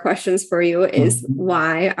 one of our questions for you is,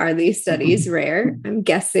 why are these studies rare? I'm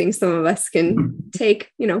guessing some of us can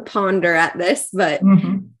ponder at this, but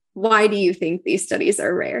why do you think these studies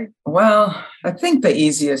are rare? Well, I think the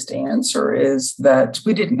easiest answer is that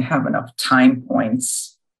we didn't have enough time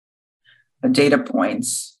points, data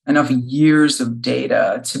points, enough years of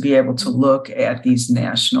data to be able to look at these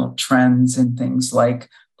national trends in things like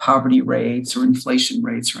poverty rates or inflation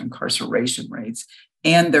rates or incarceration rates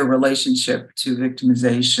and their relationship to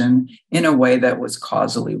victimization in a way that was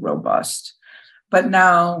causally robust. But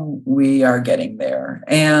now we are getting there.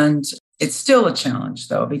 And it's still a challenge,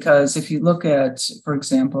 though, because if you look at, for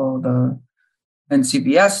example, the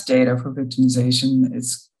NCBS data for victimization,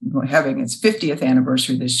 it's having its 50th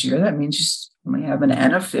anniversary this year. That means you only have an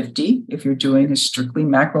N of 50. If you're doing a strictly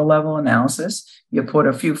macro level analysis, you put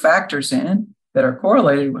a few factors in that are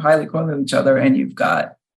correlated, highly correlated with each other, and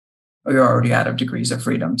you're already out of degrees of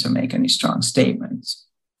freedom to make any strong statements.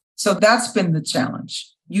 So that's been the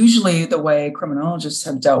challenge. Usually the way criminologists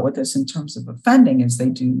have dealt with this in terms of offending is they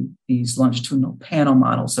do these longitudinal panel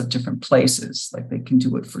models of different places. Like they can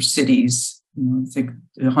do it for cities, think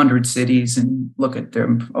 100 cities and look at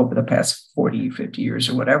them over the past 40, 50 years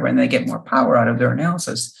or whatever, and they get more power out of their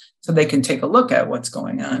analysis. So they can take a look at what's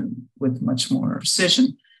going on with much more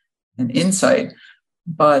precision and insight.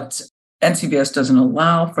 But NCBS doesn't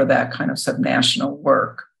allow for that kind of subnational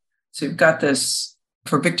work. So you've got this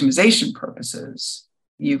for victimization purposes.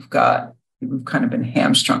 We've kind of been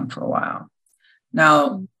hamstrung for a while.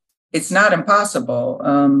 Now, it's not impossible.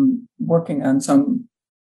 Working on some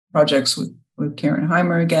projects with Karen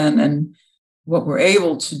Heimer again, and what we're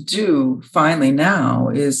able to do finally now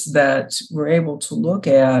is that we're able to look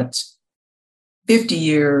at 50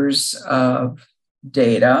 years of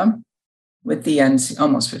data with the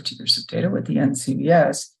almost 50 years of data with the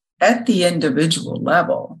NCBS at the individual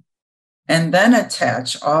level, and then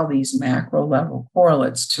attach all these macro level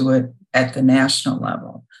correlates to it at the national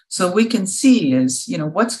level. So we can see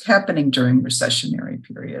what's happening during recessionary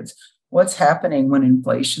periods, what's happening when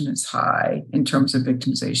inflation is high in terms of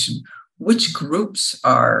victimization, which groups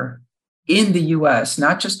are in the US,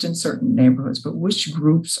 not just in certain neighborhoods, but which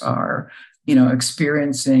groups are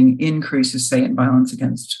experiencing increases, say, in violence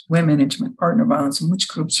against women, intimate partner violence, and which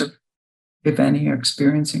groups are, if any, are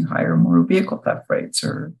experiencing higher motor vehicle theft rates,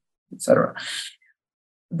 or et cetera.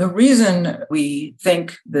 The reason we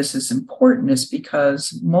think this is important is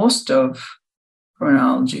because most of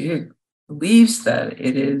criminology believes that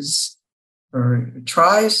it is, or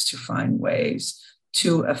tries to find ways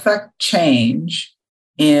to affect change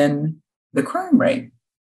in the crime rate,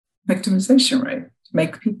 victimization rate, to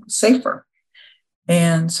make people safer.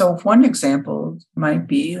 And so one example might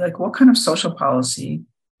be like, what kind of social policy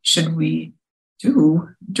should we do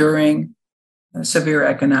during severe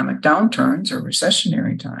economic downturns or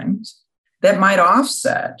recessionary times that might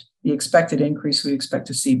offset the expected increase we expect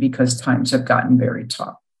to see because times have gotten very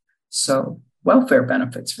tough? So welfare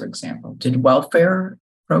benefits, for example, did welfare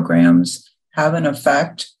programs have an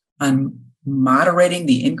effect on moderating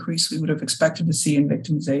the increase we would have expected to see in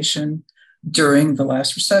victimization during the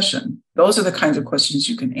last recession? Those are the kinds of questions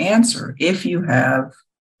you can answer if you have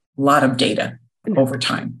a lot of data over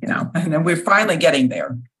time, and then we're finally getting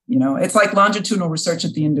there. It's like longitudinal research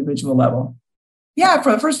at the individual level. Yeah,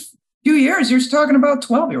 for the first few years, you're talking about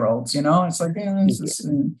 12-year-olds, it's like,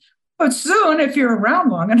 but soon, if you're around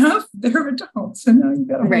long enough, they're adults, and you've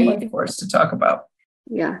got a whole life force to talk about.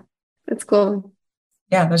 Yeah, that's cool.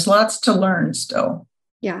 Yeah, there's lots to learn still.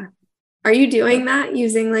 Yeah. Are you doing that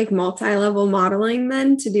using like multi-level modeling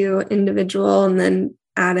then to do individual and then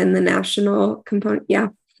add in the national component? Yeah.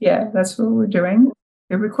 Yeah, that's what we're doing.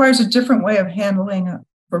 It requires a different way of handling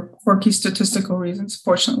for quirky statistical reasons.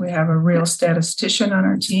 Fortunately, we have a real statistician on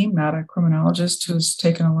our team, not a criminologist who's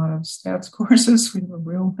taken a lot of stats courses. We have a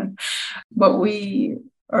real one. What we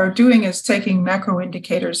are doing is taking macro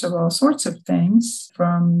indicators of all sorts of things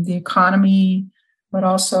from the economy, but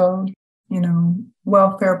also,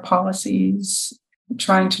 welfare policies,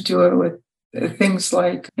 trying to do it with things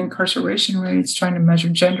like incarceration rates, trying to measure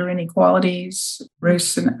gender inequalities,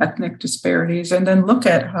 race and ethnic disparities, and then look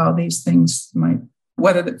at how these things might,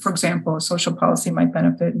 whether, for example, a social policy might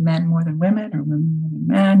benefit men more than women or women more than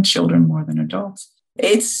men, children more than adults.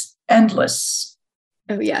 It's endless.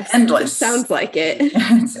 Oh, yes. Endless. Sounds like it.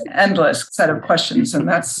 It's an endless set of questions, and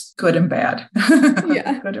that's good and bad.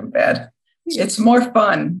 Yeah. Good and bad. It's more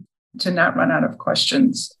fun to not run out of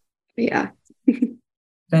questions. Yeah.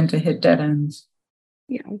 Than to hit dead ends.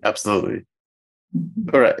 Yeah. Absolutely.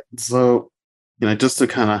 Mm-hmm. All right. So, just to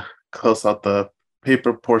kind of close out the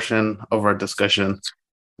paper portion of our discussion.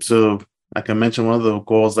 So, like I mentioned, one of the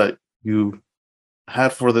goals that you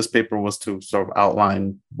had for this paper was to sort of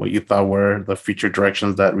outline what you thought were the future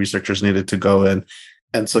directions that researchers needed to go in.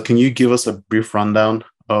 And so can you give us a brief rundown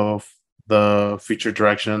of the future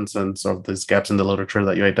directions and sort of these gaps in the literature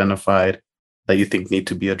that you identified that you think need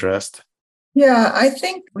to be addressed? Yeah, I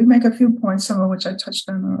think we make a few points, some of which I touched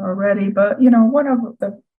on already. But, one of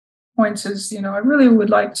the points is, I really would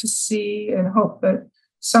like to see and hope that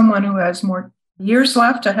someone who has more years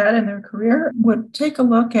left ahead in their career would take a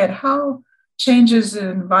look at how changes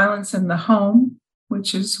in violence in the home,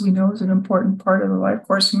 which we know is an important part of the life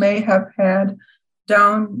course, may have had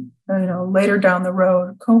later down the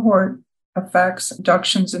road, cohort effects,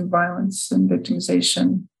 reductions in violence and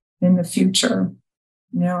victimization in the future.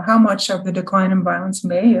 How much of the decline in violence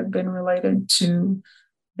may have been related to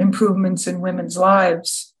improvements in women's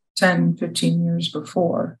lives 10, 15 years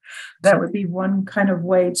before. That would be one kind of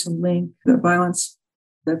way to link the violence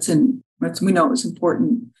that we know is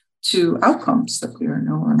important to outcomes that we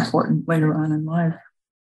know are important later on in life.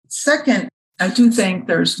 Second, I do think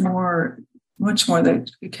there's much more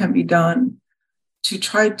that can be done to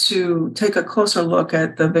try to take a closer look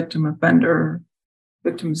at the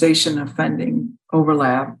victimization offending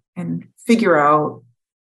overlap and figure out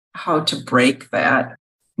how to break that,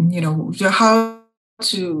 how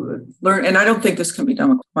to learn. And I don't think this can be done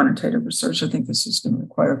with quantitative research. I think this is going to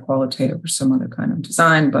require qualitative or some other kind of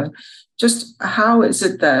design, but just how is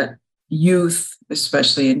it that youth,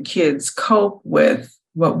 especially in kids, cope with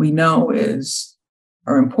what we know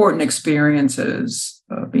are important experiences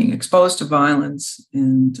of being exposed to violence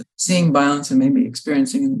and seeing violence and maybe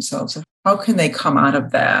experiencing it themselves. How can they come out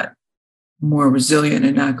of that more resilient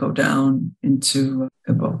and not go down into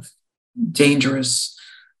both dangerous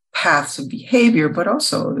paths of behavior, but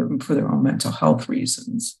also for their own mental health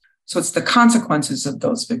reasons? So it's the consequences of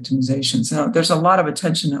those victimizations. Now, there's a lot of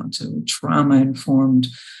attention now to trauma-informed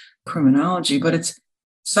criminology, but it's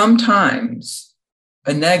sometimes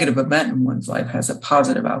a negative event in one's life has a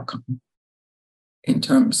positive outcome in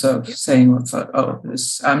terms of saying,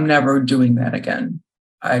 I'm never doing that again.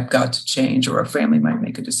 I've got to change, or a family might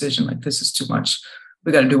make a decision like, this is too much.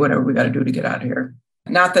 We got to do whatever we got to do to get out of here.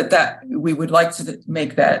 Not that we would like to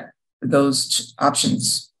make those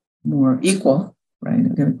options more equal, right?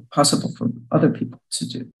 Possible for other people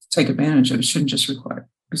to take advantage of. It shouldn't just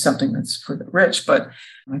be something that's for the rich. But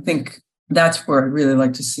I think that's where I'd really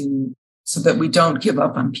like to see, so that we don't give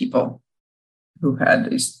up on people who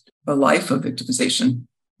had a life of victimization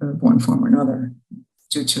of one form or another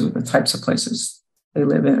due to the types of places they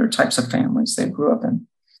live in or types of families they grew up in.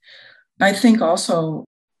 I think also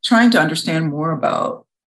trying to understand more about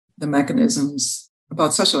the mechanisms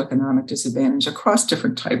about socioeconomic disadvantage across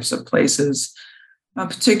different types of places.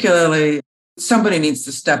 Particularly, somebody needs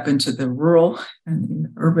to step into the rural and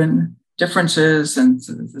the urban differences and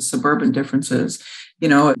the suburban differences.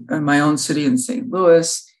 In my own city in St.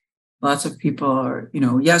 Louis, lots of people are,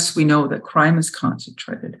 yes, we know that crime is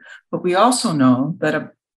concentrated, but we also know that I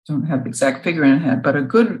don't have the exact figure in my head, but a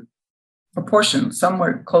good proportion,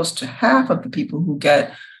 somewhere close to half of the people who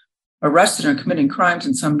get arrested or committing crimes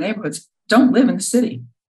in some neighborhoods don't live in the city.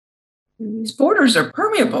 These borders are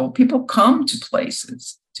permeable. People come to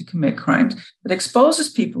places to commit crimes that exposes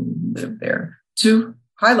people who live there to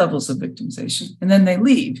high levels of victimization, and then they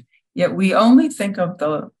leave. Yet we only think of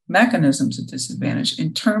the mechanisms of disadvantage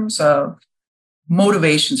in terms of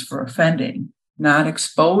motivations for offending, not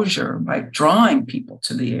exposure by drawing people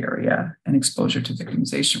to the area and exposure to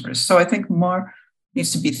victimization risk. So I think more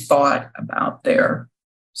needs to be thought about there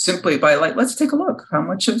simply by let's take a look. How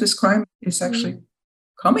much of this crime is actually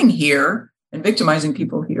coming here and victimizing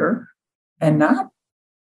people here, and not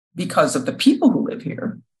because of the people who live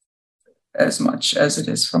here as much as it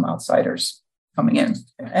is from outsiders coming in.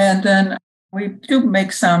 And then we do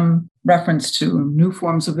make some reference to new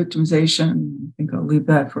forms of victimization. I think I'll leave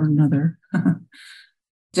that for another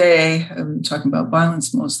day. I'm talking about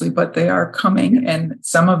violence mostly, but they are coming, and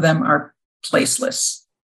some of them are placeless.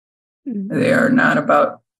 Mm-hmm. They are not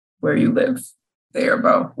about where you live. They are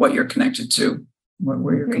about what you're connected to,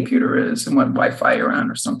 where your computer is, and what Wi-Fi you're on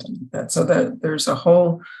or something like that. So that there's a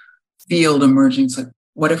whole field emerging. It's like,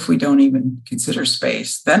 what if we don't even consider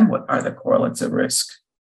space? Then what are the correlates of risk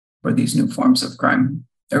for these new forms of crime?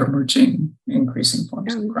 They're emerging, increasing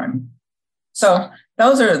forms of crime. So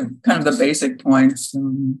those are kind of the basic points.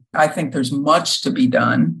 I think there's much to be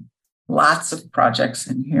done, lots of projects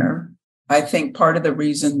in here. I think part of the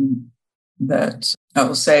reason that I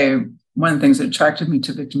will say one of the things that attracted me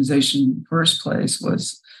to victimization in the first place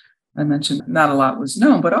was, I mentioned not a lot was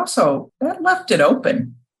known, but also that left it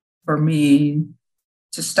open for me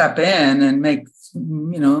to step in and make,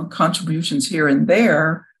 contributions here and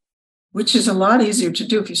there, which is a lot easier to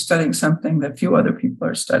do if you're studying something that few other people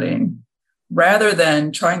are studying, rather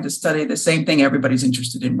than trying to study the same thing everybody's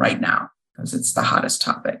interested in right now, because it's the hottest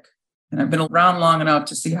topic. And I've been around long enough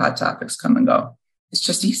to see hot topics come and go. it's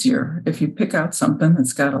just easier if you pick out something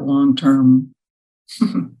that's got a long-term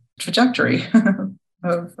trajectory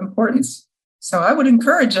of importance. So I would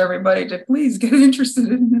encourage everybody to please get interested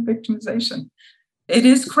in the victimization. It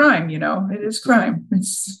is crime, it is crime.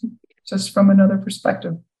 It's just from another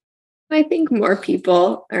perspective. I think more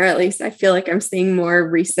people, or at least I feel like I'm seeing more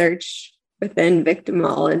research within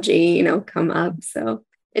victimology, come up. So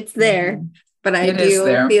it's there, but I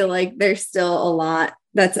do feel like there's still a lot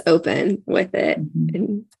that's open with it. Mm-hmm.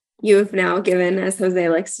 And you have now given, as Jose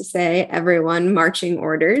likes to say, everyone marching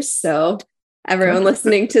orders. So everyone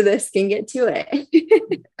listening to this can get to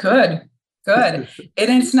it. Good. And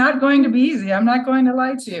it's not going to be easy. I'm not going to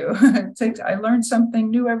lie to you. I learn something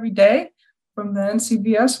new every day from the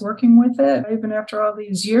NCBS working with it, even after all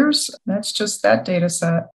these years. That's just that data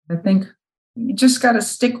set. I think you just got to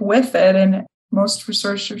stick with it. And most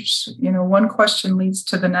researchers, one question leads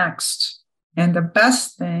to the next. And the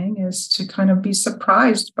best thing is to kind of be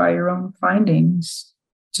surprised by your own findings.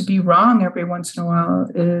 To be wrong every once in a while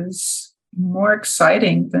is more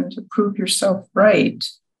exciting than to prove yourself right,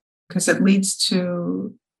 because it leads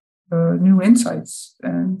to new insights.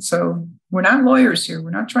 And so we're not lawyers here.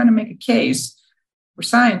 We're not trying to make a case. We're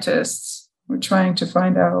scientists. We're trying to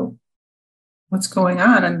find out what's going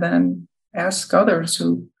on and then ask others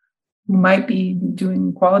who might be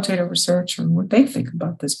doing qualitative research or what they think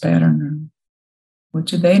about this pattern, or what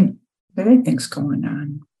do they think's going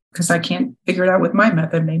on. Because I can't figure it out with my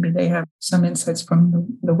method. Maybe they have some insights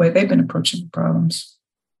from the way they've been approaching the problems.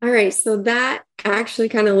 All right. So that actually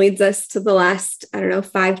kind of leads us to the last,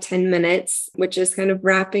 5-10 minutes, which is kind of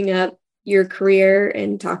wrapping up your career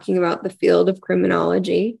and talking about the field of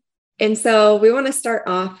criminology. And so we want to start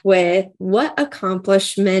off with, what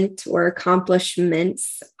accomplishment or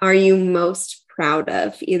accomplishments are you most proud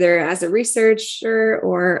of, either as a researcher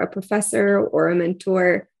or a professor or a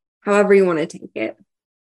mentor, however you want to take it?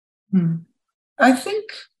 I think,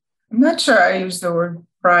 I'm not sure I use the word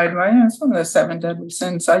pride. It's one of the 7 deadly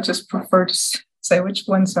sins. I just prefer to say which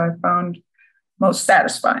ones I found most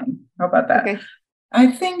satisfying. How about that? Okay. I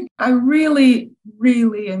think I really,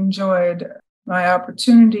 really enjoyed my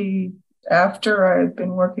opportunity after I had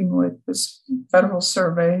been working with this federal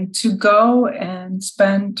survey to go and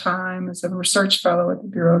spend time as a research fellow at the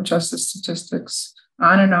Bureau of Justice Statistics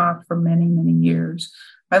on and off for many, many years.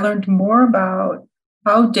 I learned more about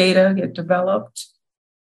how data get developed,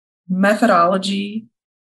 methodology,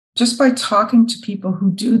 just by talking to people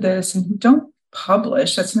who do this and who don't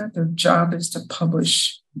publish. That's not their job, is to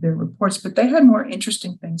publish their reports, but they had more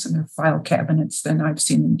interesting things in their file cabinets than I've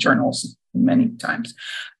seen in journals many times.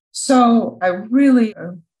 So I really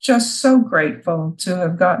am just so grateful to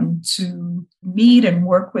have gotten to meet and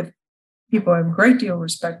work with people I have a great deal of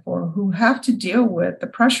respect for, who have to deal with the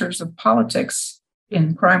pressures of politics in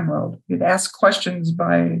the crime world. You'd ask questions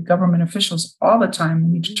by government officials all the time and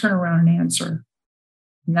you need to turn around and answer.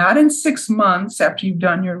 Not in 6 months after you've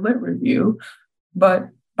done your lit review, but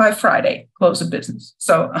by Friday, close of business.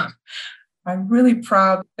 So I'm really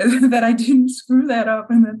proud that I didn't screw that up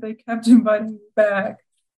and that they kept inviting me back.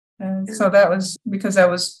 And so that was because that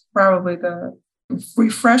was probably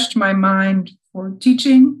refreshed my mind for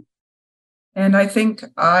teaching. And I think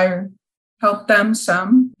I helped them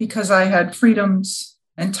some because I had freedoms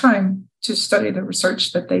and time to study the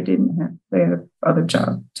research that they didn't have. They had other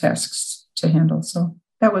job tasks to handle. So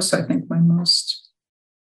that was, I think, my most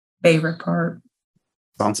favorite part.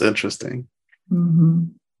 Sounds interesting. Mm-hmm.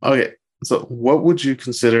 Okay. So what would you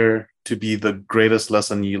consider to be the greatest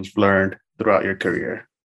lesson you've learned throughout your career?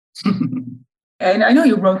 And I know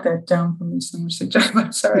you wrote that down for me, Somerset.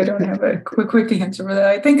 I'm sorry, I don't have a quick answer for that.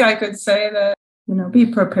 I think I could say that, be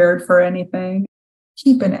prepared for anything.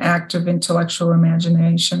 Keep an active intellectual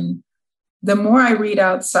imagination. The more I read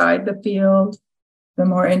outside the field, the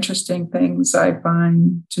more interesting things I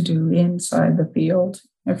find to do inside the field.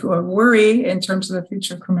 If we worry in terms of the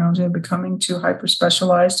future of criminology of becoming too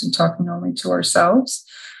hyper-specialized and talking only to ourselves,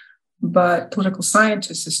 but political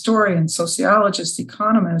scientists, historians, sociologists,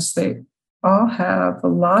 economists, they all have a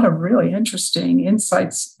lot of really interesting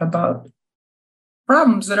insights about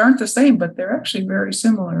problems that aren't the same, but they're actually very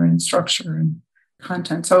similar in structure and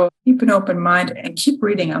content. So keep an open mind and keep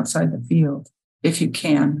reading outside the field if you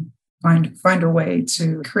can. Find a way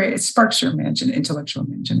to create, it sparks your intellectual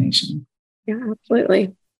imagination. Yeah,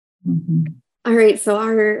 absolutely. Mm-hmm. All right. So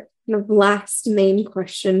our kind of last main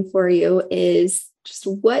question for you is just,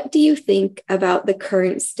 what do you think about the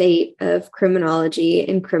current state of criminology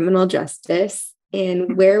and criminal justice?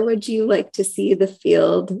 And where would you like to see the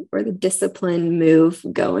field or the discipline move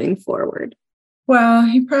going forward? Well,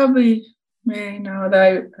 you probably may know that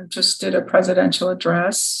I just did a presidential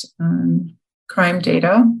address on crime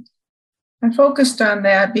data. I focused on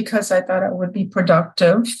that because I thought it would be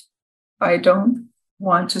productive. I don't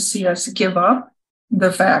want to see us give up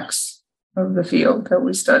the facts of the field that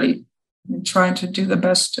we study and trying to do the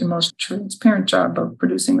best and most transparent job of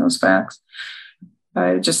producing those facts.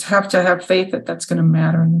 I just have to have faith that that's going to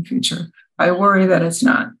matter in the future. I worry that it's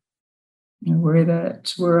not. I worry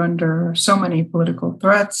that we're under so many political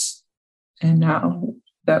threats, and now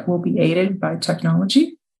that will be aided by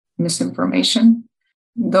technology, misinformation.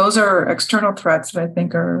 Those are external threats that I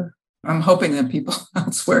think I'm hoping that people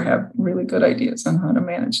elsewhere have really good ideas on how to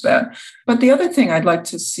manage that. But the other thing I'd like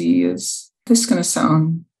to see is, this is going to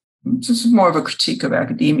sound, this is more of a critique of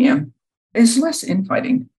academia, is less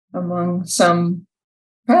infighting among some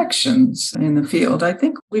factions in the field. I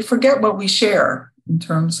think we forget what we share in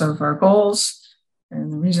terms of our goals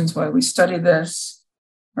and the reasons why we study this.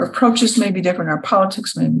 Our approaches may be different. Our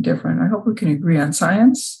politics may be different. I hope we can agree on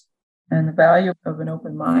science and the value of an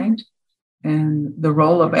open mind and the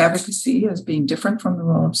role of advocacy as being different from the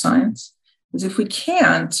role of science. Because if we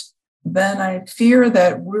can't, then I fear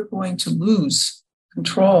that we're going to lose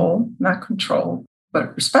not control,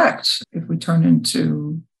 but respect if we turn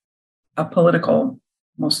into a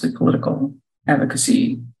mostly political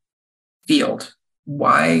advocacy field.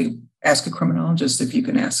 Why ask a criminologist if you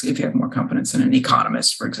have more confidence in an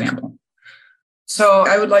economist, for example? So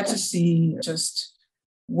I would like to see just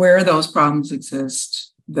where those problems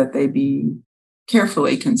exist, that they be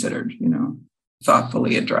carefully considered,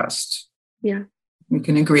 thoughtfully addressed. Yeah. We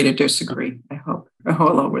can agree to disagree, I hope,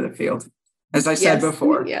 all over the field. As I said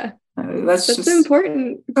before. Yeah. That's just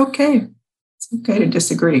important. It's okay. It's okay to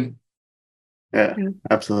disagree. Yeah,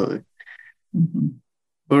 absolutely. Mm-hmm.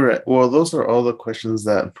 All right. Well, those are all the questions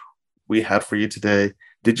that we had for you today.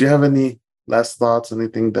 Did you have any last thoughts,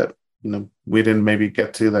 anything that we didn't maybe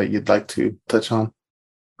get to that you'd like to touch on?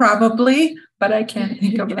 Probably, but I can't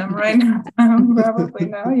think of them right now. Probably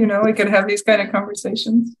now. We could have these kind of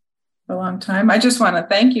conversations for a long time. I just want to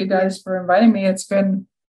thank you guys for inviting me. It's been,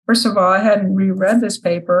 first of all, I hadn't reread this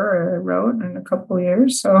paper I wrote in a couple of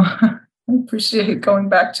years, so I appreciate going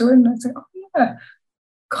back to it. And I say, oh yeah,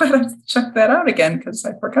 glad I checked that out again because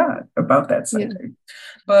I forgot about that subject. Yeah.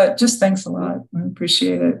 But just thanks a lot. I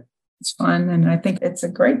appreciate it. It's fun, and I think it's a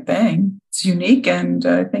great thing. It's unique, and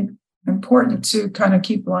I think important to kind of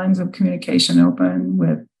keep lines of communication open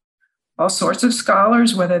with all sorts of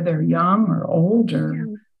scholars, whether they're young or old,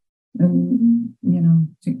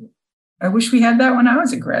 I wish we had that when I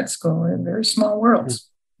was in grad school. They're very small worlds.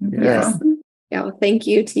 Yes. Yeah. Well, thank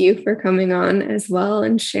you to you for coming on as well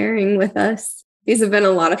and sharing with us. These have been a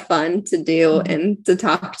lot of fun to do and to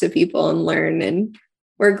talk to people and learn. And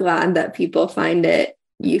we're glad that people find it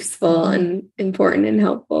useful and important and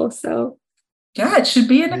helpful. So yeah, it should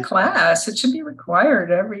be in a class. It should be required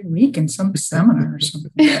every week in some seminar or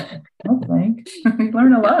something. I think we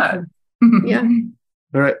learn a lot. Yeah.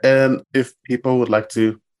 All right. And if people would like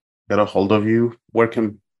to get a hold of you, where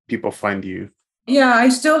can people find you? Yeah, I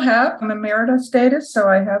still have an Emerita status. So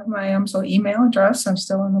I have my email address. I'm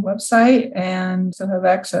still on the website and still have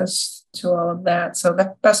access to all of that. So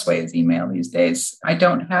the best way is email these days. I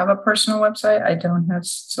don't have a personal website. I don't have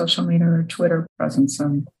social media or Twitter presence.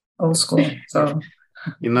 I'm old school. So,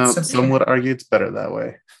 some would argue it's better that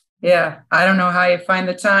way. Yeah. I don't know how you find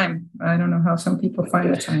the time. I don't know how some people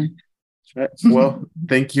find the time. Right. Well,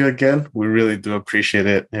 thank you again. We really do appreciate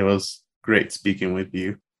it. It was great speaking with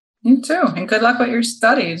you. You too. And good luck with your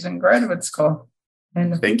studies in graduate school.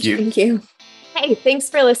 Thank you. Thank you. Hey,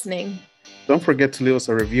 thanks for listening. Don't forget to leave us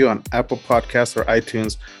a review on Apple Podcasts or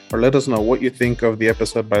iTunes, or let us know what you think of the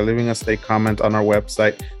episode by leaving us a comment on our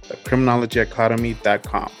website,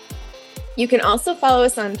 criminologyacademy.com. You can also follow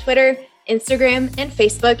us on Twitter, Instagram, and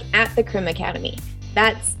Facebook at The Crim Academy.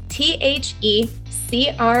 That's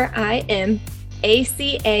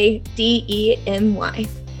TheCrimAcademy.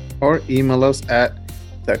 Or email us at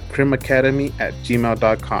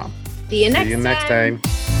thecrimacademy@gmail.com. See you next time.